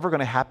that's ever going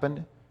to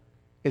happen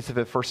is if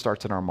it first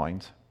starts in our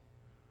minds.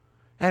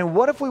 And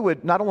what if we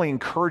would not only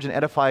encourage and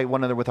edify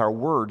one another with our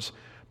words,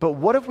 but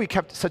what if we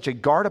kept such a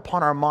guard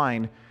upon our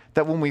mind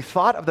that when we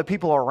thought of the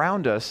people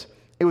around us,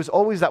 it was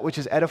always that which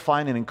is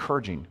edifying and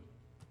encouraging?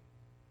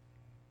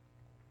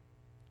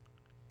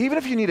 Even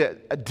if you need to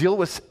deal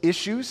with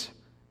issues,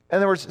 in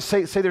other words,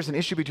 say there's an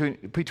issue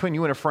between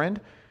you and a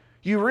friend,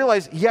 you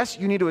realize, yes,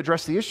 you need to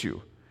address the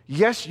issue.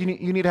 Yes, you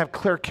need to have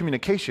clear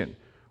communication.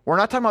 We're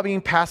not talking about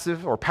being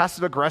passive or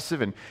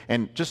passive-aggressive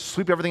and just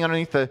sweep everything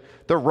underneath the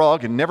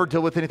rug and never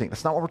deal with anything.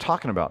 That's not what we're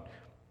talking about.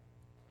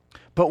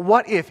 But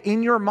what if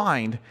in your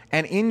mind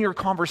and in your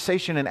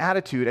conversation and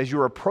attitude as you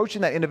were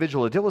approaching that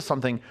individual to deal with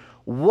something,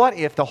 what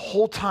if the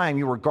whole time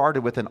you were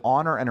guarded with an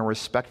honor and a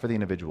respect for the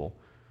individual?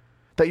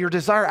 That your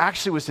desire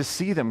actually was to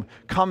see them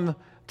come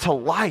to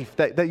life,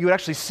 that you would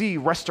actually see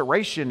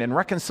restoration and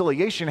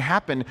reconciliation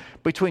happen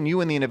between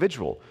you and the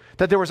individual,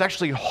 that there was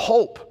actually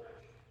hope.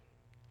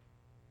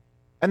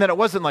 And then it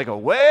wasn't like,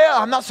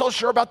 well, I'm not so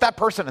sure about that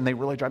person, and they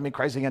really drive me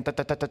crazy,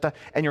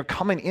 and you're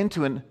coming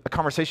into a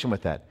conversation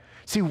with that.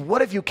 See,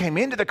 what if you came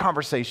into the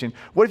conversation,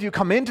 what if you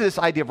come into this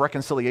idea of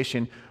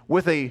reconciliation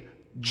with a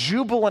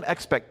jubilant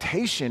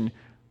expectation,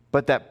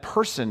 but that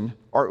person,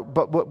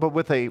 but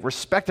with a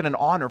respect and an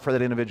honor for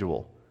that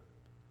individual?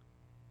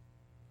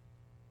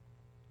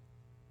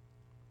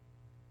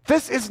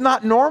 This is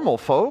not normal,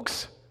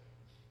 folks.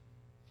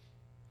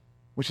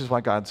 Which is why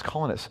God's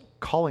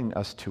calling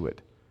us to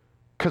it.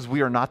 Because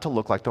we are not to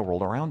look like the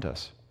world around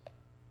us.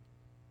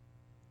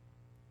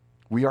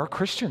 We are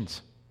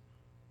Christians.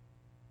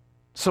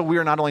 So we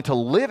are not only to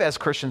live as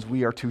Christians,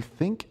 we are to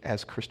think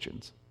as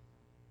Christians.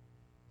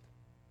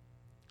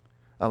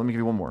 Let me give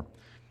you one more.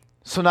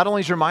 So not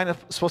only is your mind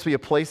supposed to be a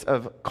place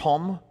of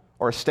calm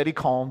or a steady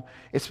calm,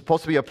 it's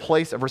supposed to be a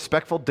place of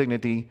respectful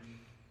dignity.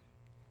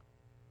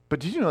 But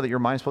did you know that your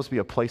mind is supposed to be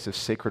a place of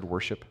sacred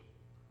worship?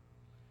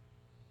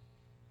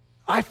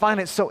 I find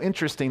it so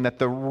interesting that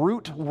the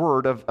root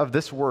word of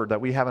this word that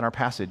we have in our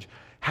passage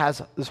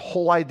has this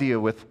whole idea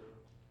with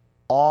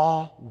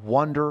awe,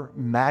 wonder,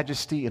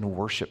 majesty, and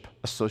worship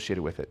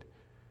associated with it.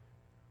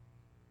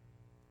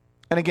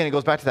 And again, it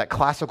goes back to that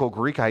classical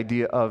Greek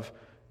idea of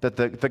that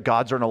the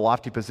gods are in a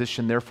lofty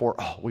position, therefore,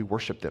 we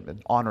worship them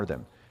and honor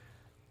them.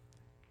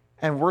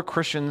 And we're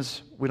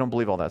Christians, we don't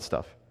believe all that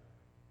stuff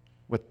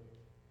with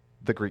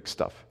the Greek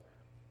stuff.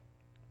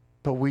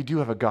 But we do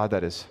have a God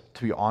that is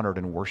to be honored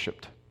and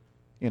worshiped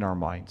in our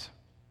minds.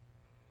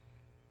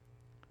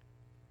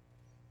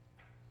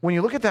 When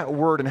you look at that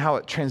word and how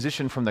it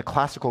transitioned from the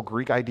classical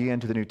Greek idea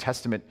into the New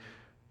Testament,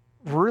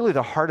 really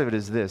the heart of it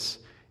is this.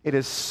 It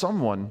is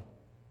someone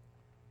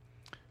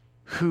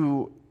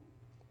who,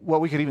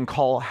 what we could even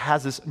call,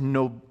 has this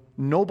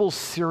noble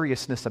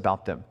seriousness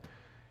about them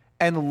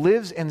and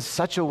lives in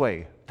such a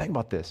way, think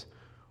about this,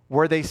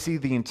 where they see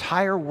the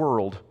entire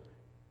world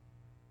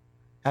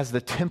as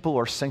the temple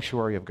or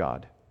sanctuary of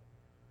God.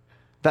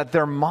 That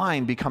their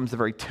mind becomes the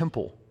very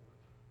temple,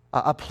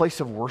 a place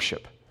of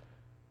worship.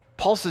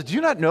 Paul says, do you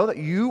not know that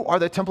you are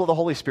the temple of the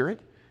Holy Spirit?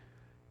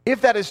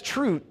 If that is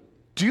true,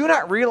 do you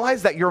not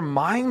realize that your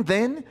mind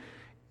then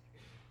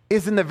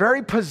is in the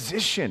very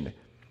position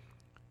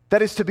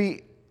that is to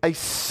be a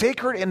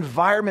sacred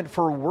environment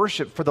for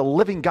worship for the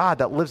living God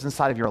that lives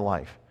inside of your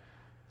life?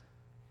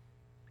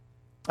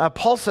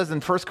 Paul says in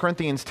 1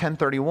 Corinthians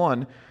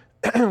 10:31,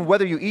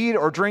 whether you eat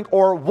or drink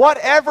or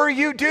whatever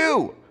you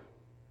do,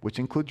 which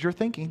includes your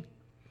thinking,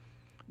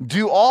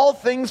 do all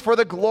things for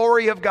the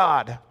glory of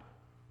God.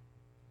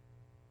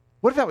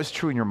 What if that was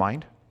true in your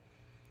mind?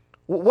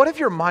 What if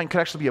your mind could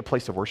actually be a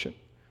place of worship?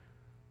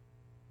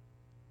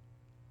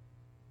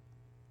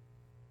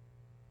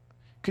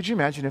 Could you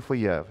imagine if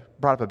we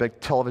brought up a big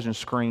television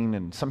screen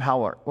and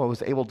somehow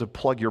was able to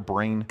plug your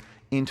brain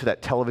into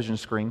that television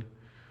screen?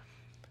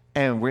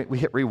 And we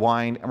hit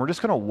rewind, and we're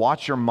just going to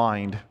watch your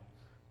mind,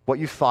 what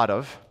you thought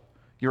of,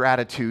 your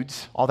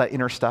attitudes, all that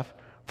inner stuff,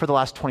 for the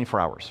last 24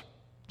 hours.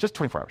 Just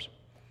 24 hours.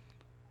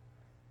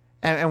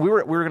 And we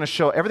were going to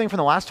show everything from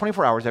the last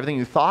 24 hours, everything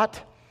you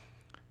thought,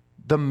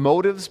 the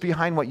motives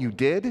behind what you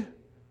did,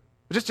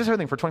 just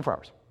everything for 24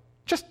 hours.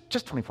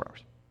 Just 24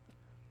 hours.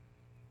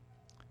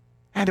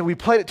 And we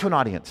played it to an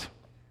audience.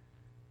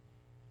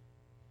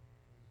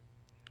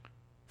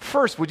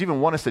 First, would you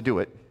even want us to do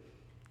it?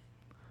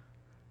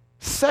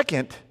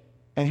 Second,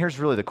 and here's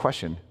really the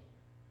question,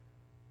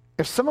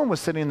 if someone was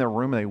sitting in their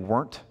room and they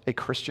weren't a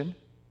Christian,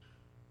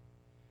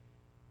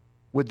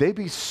 would they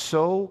be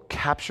so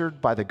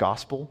captured by the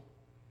gospel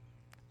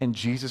and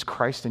Jesus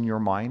Christ in your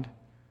mind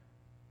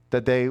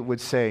that they would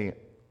say,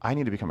 I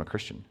need to become a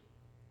Christian?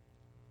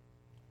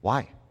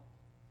 Why?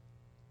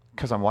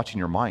 Because I'm watching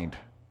your mind.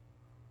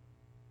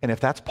 And if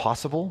that's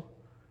possible,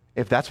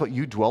 if that's what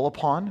you dwell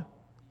upon,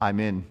 I'm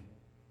in.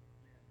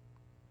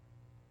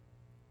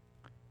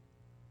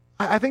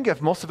 I think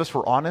if most of us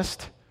were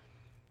honest,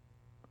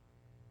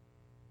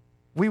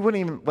 we wouldn't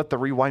even let the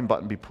rewind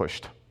button be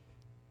pushed.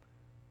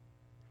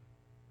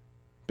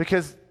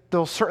 Because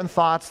those certain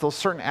thoughts, those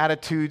certain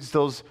attitudes,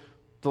 those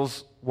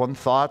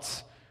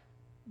thoughts,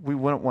 we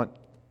wouldn't want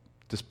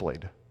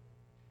displayed.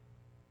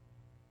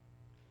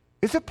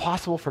 Is it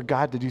possible for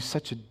God to do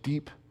such a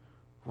deep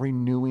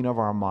renewing of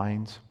our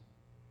minds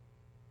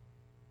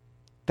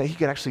that he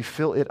could actually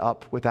fill it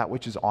up with that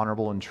which is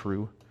honorable and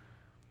true?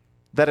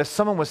 That if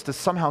someone was to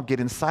somehow get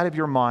inside of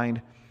your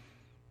mind,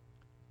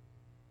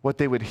 what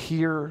they would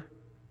hear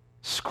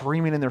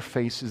screaming in their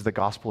face is the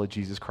gospel of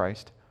Jesus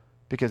Christ,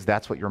 because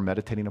that's what you're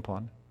meditating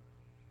upon.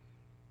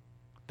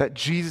 That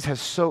Jesus has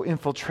so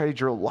infiltrated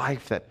your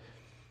life that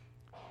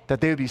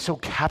they would be so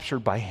captured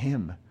by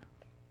him.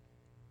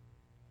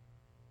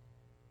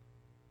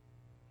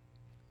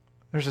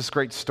 There's this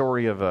great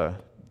story of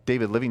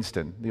David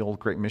Livingstone, the old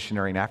great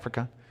missionary in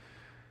Africa.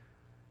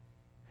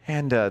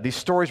 And these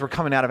stories were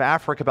coming out of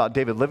Africa about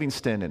David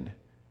Livingstone, and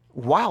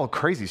wild,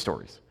 crazy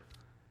stories.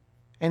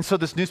 And so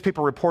this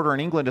newspaper reporter in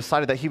England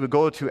decided that he would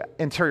go to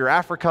interior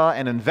Africa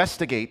and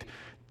investigate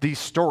these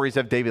stories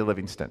of David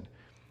Livingstone.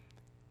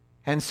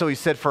 And so he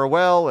said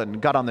farewell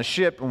and got on the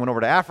ship and went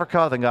over to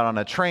Africa, then got on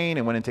a train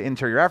and went into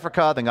interior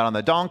Africa, then got on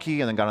the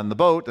donkey and then got on the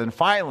boat. And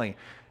finally,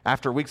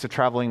 after weeks of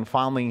traveling,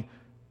 finally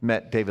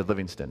met David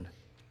Livingstone.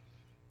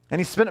 And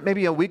he spent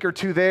maybe a week or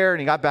two there, and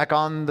he got back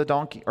on the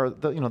donkey, or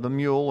the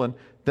mule, and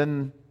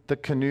then the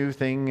canoe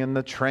thing and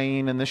the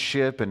train and the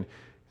ship. And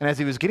as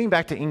he was getting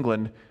back to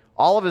England,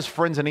 all of his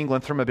friends in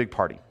England threw him a big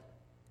party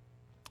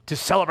to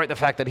celebrate the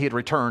fact that he had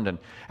returned.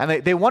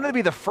 And they wanted to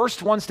be the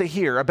first ones to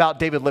hear about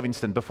David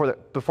Livingstone before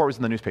it was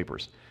in the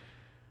newspapers.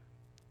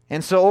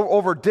 And so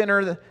over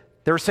dinner,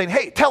 they were saying,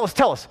 hey, tell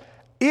us,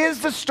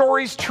 is the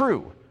stories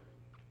true?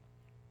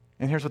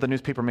 And here's what the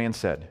newspaper man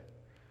said.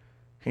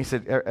 He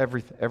said,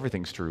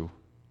 everything's true.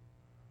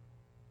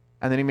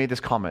 And then he made this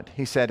comment.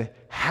 He said,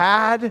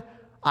 had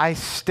I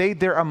stayed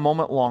there a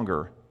moment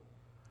longer,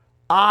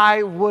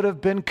 I would have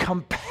been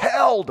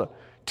compelled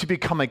to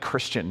become a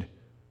Christian,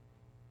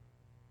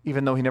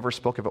 even though he never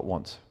spoke of it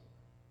once.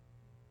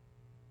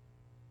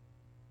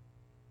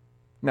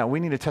 Now, we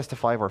need to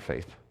testify of our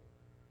faith,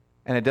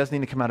 and it does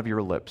need to come out of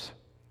your lips.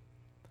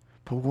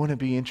 But wouldn't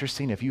it be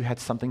interesting if you had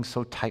something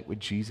so tight with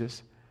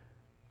Jesus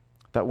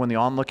that when the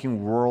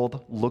onlooking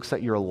world looks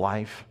at your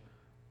life,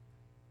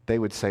 they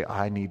would say,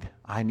 I need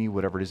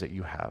whatever it is that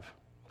you have.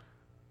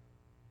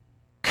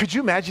 Could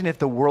you imagine if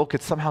the world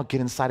could somehow get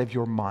inside of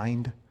your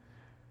mind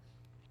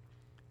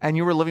and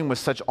you were living with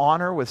such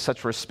honor, with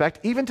such respect,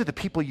 even to the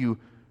people you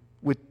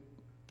would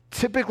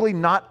typically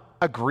not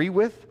agree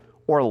with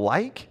or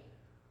like?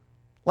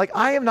 Like,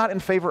 I am not in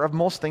favor of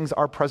most things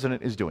our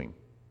president is doing.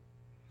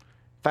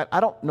 In fact, I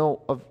don't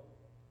know of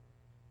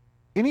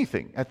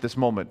anything at this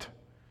moment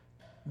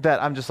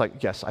that I'm just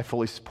like, yes, I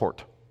fully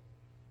support.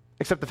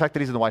 Except the fact that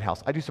he's in the White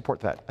House. I do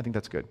support that. I think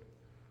that's good.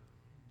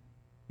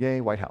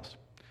 Yay, White House.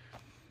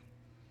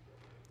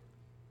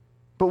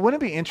 But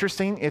wouldn't it be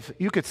interesting if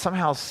you could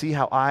somehow see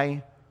how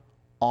I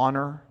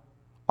honor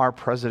our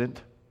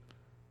president,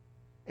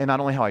 and not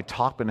only how I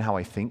talk, but in how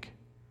I think?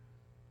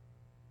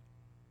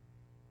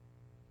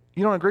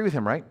 You don't agree with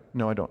him, right?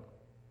 No, I don't.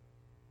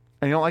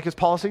 And you don't like his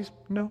policies?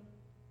 No.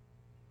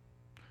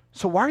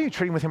 So why are you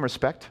treating with him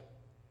respect?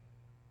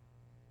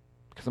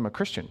 Because I'm a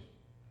Christian.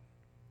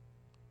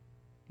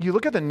 You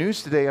look at the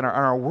news today, and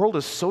our world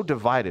is so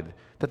divided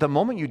that the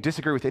moment you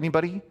disagree with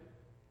anybody,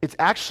 it's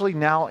actually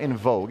now in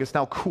vogue, it's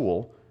now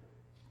cool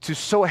to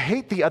so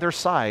hate the other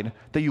side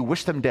that you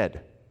wish them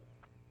dead.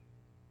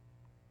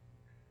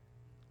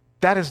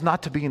 That is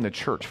not to be in the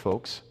church,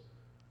 folks.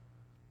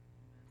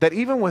 That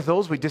even with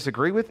those we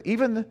disagree with,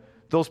 even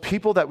those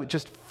people that would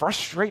just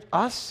frustrate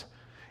us,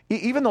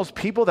 even those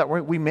people that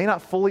we may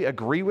not fully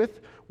agree with,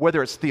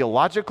 whether it's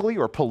theologically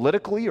or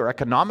politically or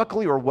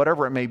economically or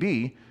whatever it may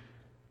be,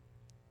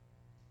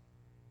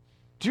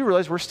 do you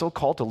realize we're still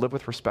called to live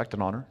with respect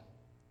and honor?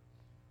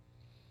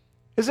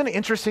 Isn't it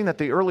interesting that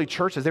the early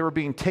church, as they were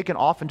being taken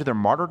off into their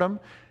martyrdom,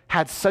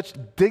 had such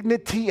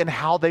dignity in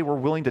how they were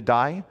willing to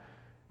die,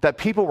 that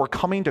people were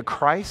coming to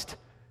Christ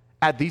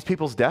at these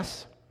people's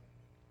deaths?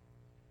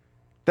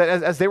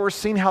 That as they were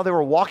seeing how they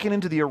were walking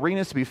into the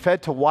arenas to be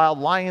fed to wild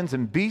lions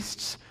and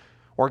beasts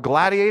or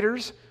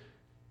gladiators,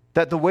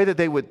 that the way that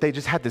they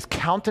just had this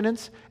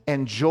countenance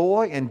and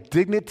joy and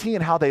dignity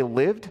in how they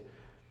lived,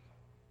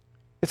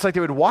 it's like they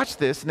would watch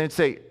this and they'd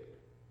say,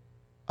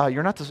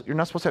 you're not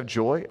supposed to have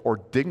joy or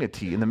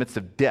dignity in the midst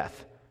of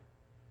death.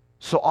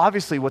 So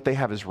obviously what they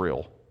have is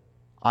real.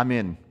 I'm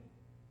in.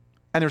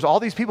 And there's all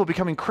these people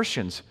becoming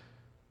Christians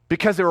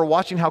because they were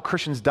watching how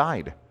Christians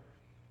died.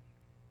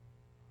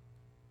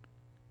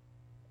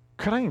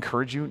 Could I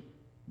encourage you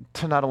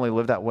to not only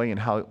live that way in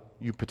how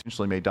you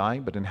potentially may die,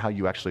 but in how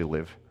you actually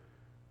live?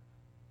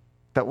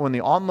 That when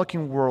the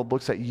onlooking world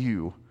looks at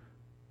you,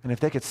 and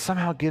if they could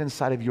somehow get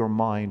inside of your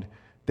mind,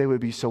 they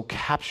would be so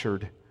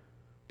captured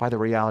by the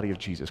reality of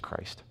Jesus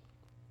Christ.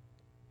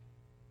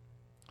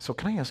 So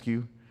can I ask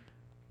you,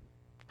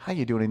 how are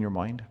you doing in your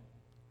mind?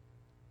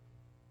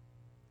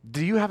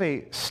 Do you have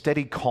a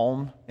steady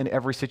calm in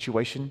every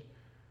situation?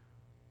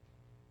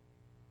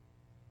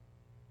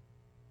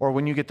 Or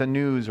when you get the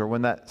news or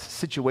when that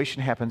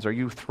situation happens, are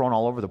you thrown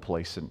all over the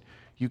place and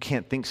you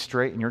can't think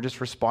straight and you're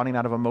just responding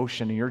out of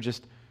emotion and you're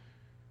just,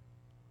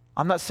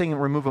 I'm not saying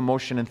remove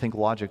emotion and think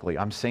logically.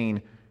 I'm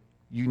saying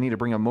you need to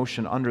bring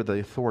emotion under the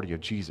authority of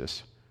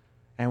Jesus.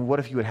 And what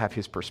if you would have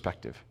his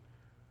perspective?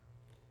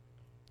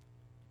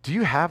 Do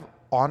you have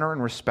honor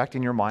and respect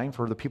in your mind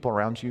for the people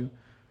around you,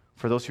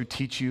 for those who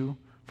teach you,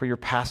 for your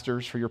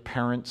pastors, for your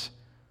parents,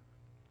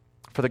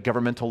 for the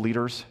governmental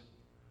leaders?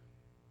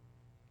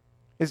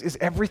 Is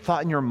every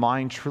thought in your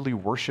mind truly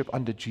worship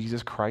unto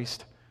Jesus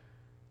Christ?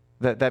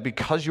 That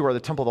because you are the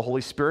temple of the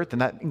Holy Spirit, then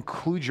that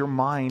includes your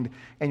mind,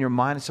 and your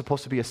mind is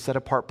supposed to be a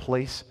set-apart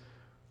place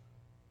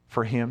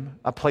for him,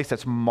 a place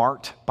that's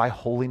marked by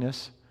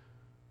holiness.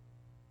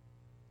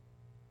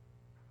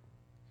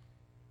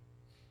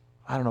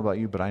 I don't know about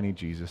you, but I need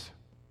Jesus.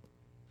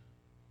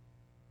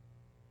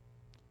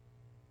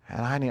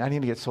 And I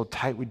need to get so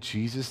tight with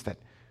Jesus that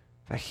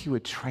he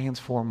would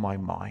transform my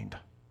mind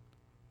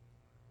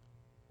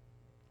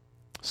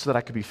so that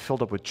I could be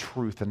filled up with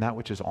truth and that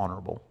which is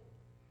honorable.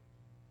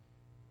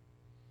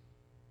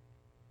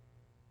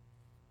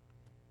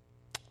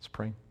 Let's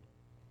pray.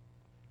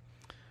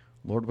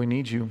 Lord, we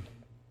need you.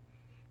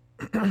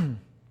 Lord,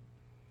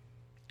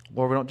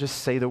 we don't just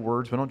say the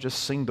words. We don't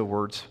just sing the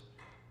words.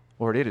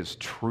 Lord, it is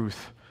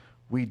truth.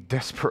 We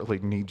desperately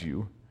need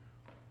you.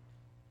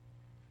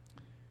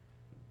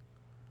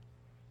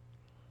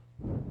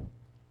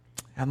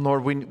 And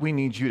Lord, we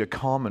need you to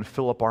come and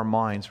fill up our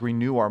minds,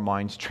 renew our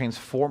minds,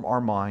 transform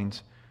our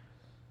minds,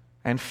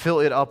 and fill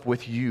it up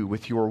with you,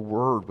 with your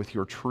word, with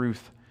your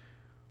truth.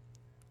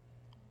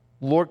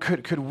 Lord,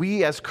 could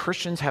we as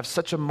Christians have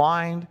such a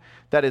mind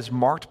that is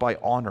marked by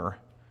honor,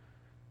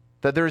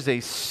 that there's a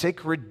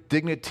sacred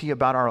dignity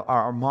about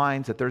our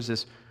minds, that there's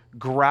this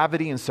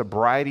gravity and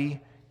sobriety,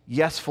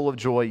 yes, full of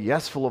joy,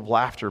 yes, full of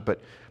laughter,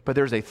 but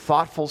there's a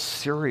thoughtful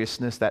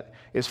seriousness that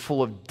is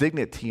full of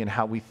dignity in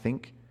how we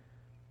think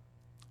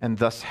and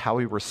thus how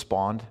we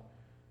respond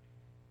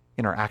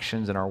in our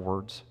actions and our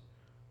words.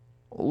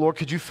 Lord,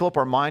 could you fill up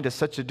our mind to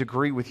such a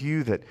degree with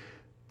you that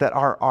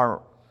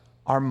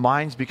our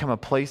minds become a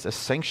place, a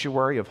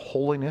sanctuary of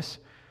holiness,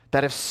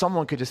 that if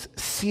someone could just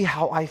see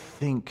how I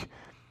think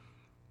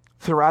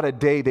throughout a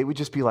day, they would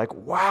just be like,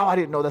 wow, I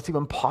didn't know that's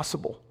even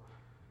possible.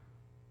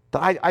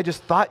 That I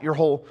just thought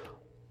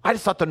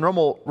the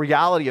normal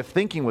reality of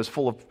thinking was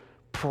full of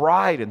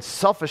pride and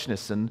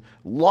selfishness and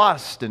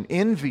lust and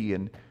envy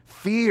and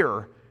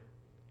fear.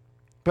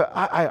 But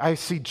I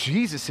see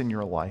Jesus in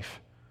your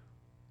life.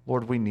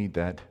 Lord, we need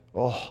that.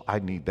 Oh, I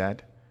need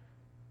that.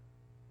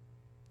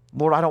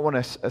 Lord, I don't want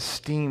to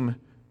esteem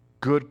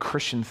good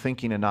Christian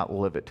thinking and not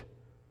live it.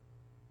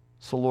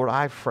 So, Lord,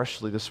 I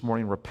freshly this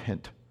morning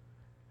repent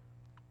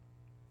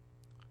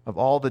of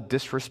all the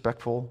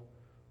disrespectful,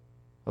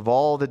 of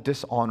all the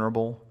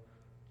dishonorable,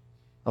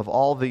 of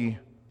all the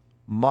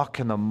muck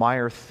and the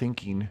mire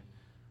thinking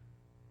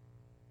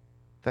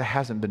that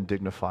hasn't been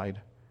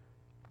dignified,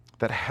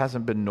 that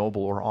hasn't been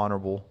noble or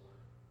honorable,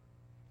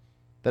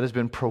 that has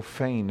been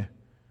profane,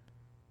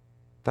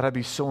 that I'd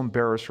be so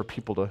embarrassed for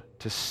people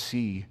to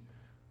see.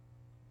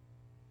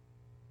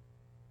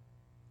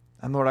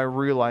 And Lord, I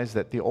realize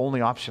that the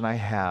only option I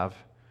have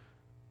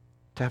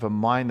to have a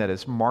mind that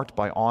is marked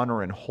by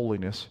honor and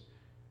holiness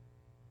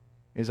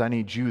is I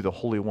need you, the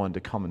Holy One, to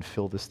come and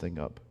fill this thing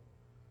up.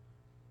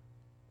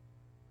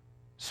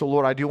 So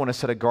Lord, I do want to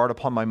set a guard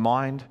upon my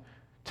mind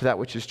to that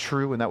which is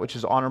true and that which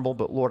is honorable,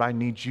 but Lord, I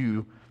need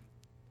you,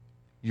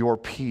 your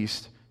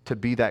peace, to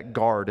be that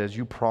guard as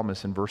you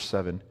promise in verse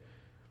 7.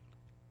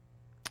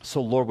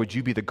 So Lord, would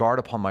you be the guard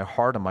upon my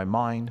heart and my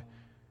mind?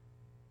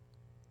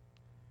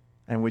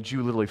 And would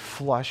you literally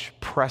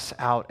press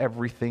out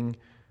everything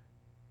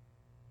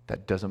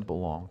that doesn't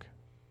belong?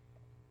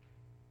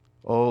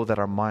 Oh, that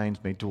our minds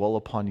may dwell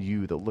upon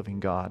you, the living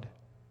God.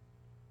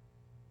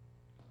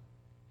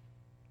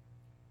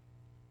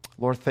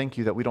 Lord, thank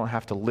you that we don't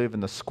have to live in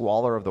the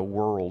squalor of the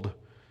world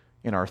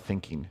in our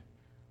thinking,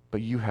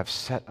 but you have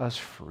set us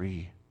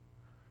free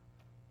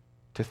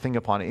to think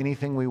upon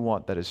anything we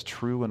want that is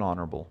true and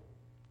honorable,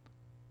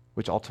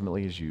 which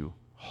ultimately is you.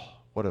 Oh,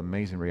 what an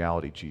amazing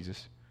reality,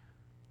 Jesus.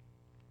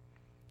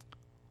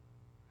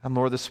 And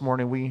Lord, this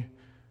morning we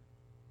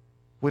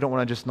don't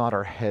want to just nod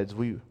our heads.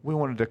 We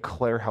want to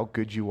declare how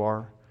good you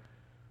are.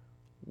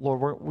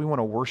 Lord, we want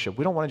to worship.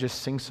 We don't want to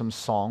just sing some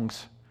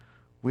songs.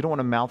 We don't want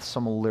to mouth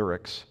some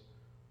lyrics.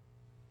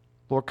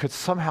 Lord, could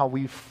somehow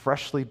we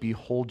freshly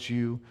behold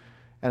you,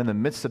 and in the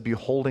midst of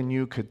beholding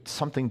you, could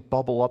something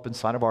bubble up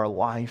inside of our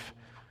life,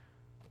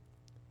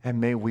 and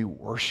may we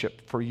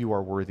worship, for you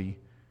are worthy.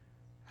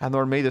 And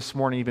Lord, may this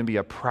morning even be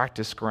a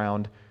practice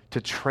ground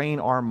to train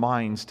our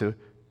minds to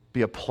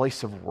be a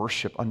place of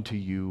worship unto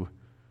you.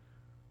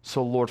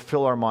 So Lord,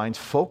 fill our minds,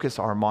 focus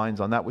our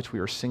minds on that which we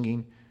are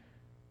singing,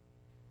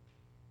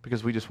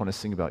 because we just want to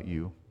sing about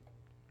you.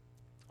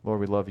 Lord,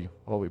 we love you.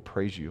 Oh, we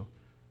praise you.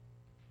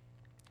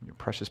 In your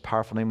precious,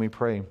 powerful name we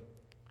pray.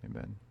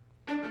 Amen.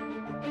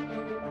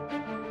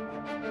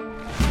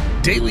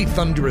 Daily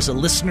Thunder is a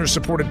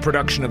listener-supported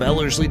production of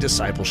Ellerslie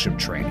Discipleship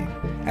Training.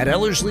 At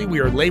Ellerslie, we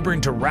are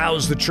laboring to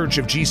rouse the Church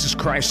of Jesus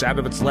Christ out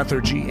of its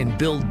lethargy and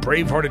build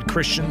brave-hearted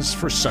Christians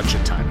for such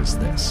a time as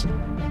this.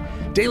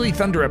 Daily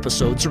Thunder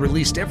episodes are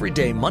released every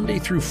day, Monday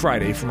through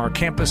Friday, from our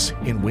campus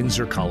in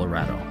Windsor,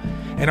 Colorado.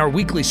 And our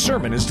weekly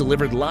sermon is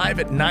delivered live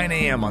at 9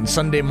 a.m. on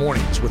Sunday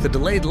mornings with a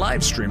delayed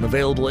live stream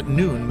available at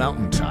noon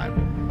Mountain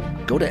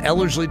Time. Go to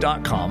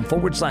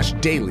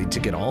ellerslie.com/daily to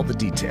get all the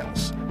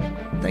details.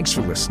 Thanks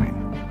for listening.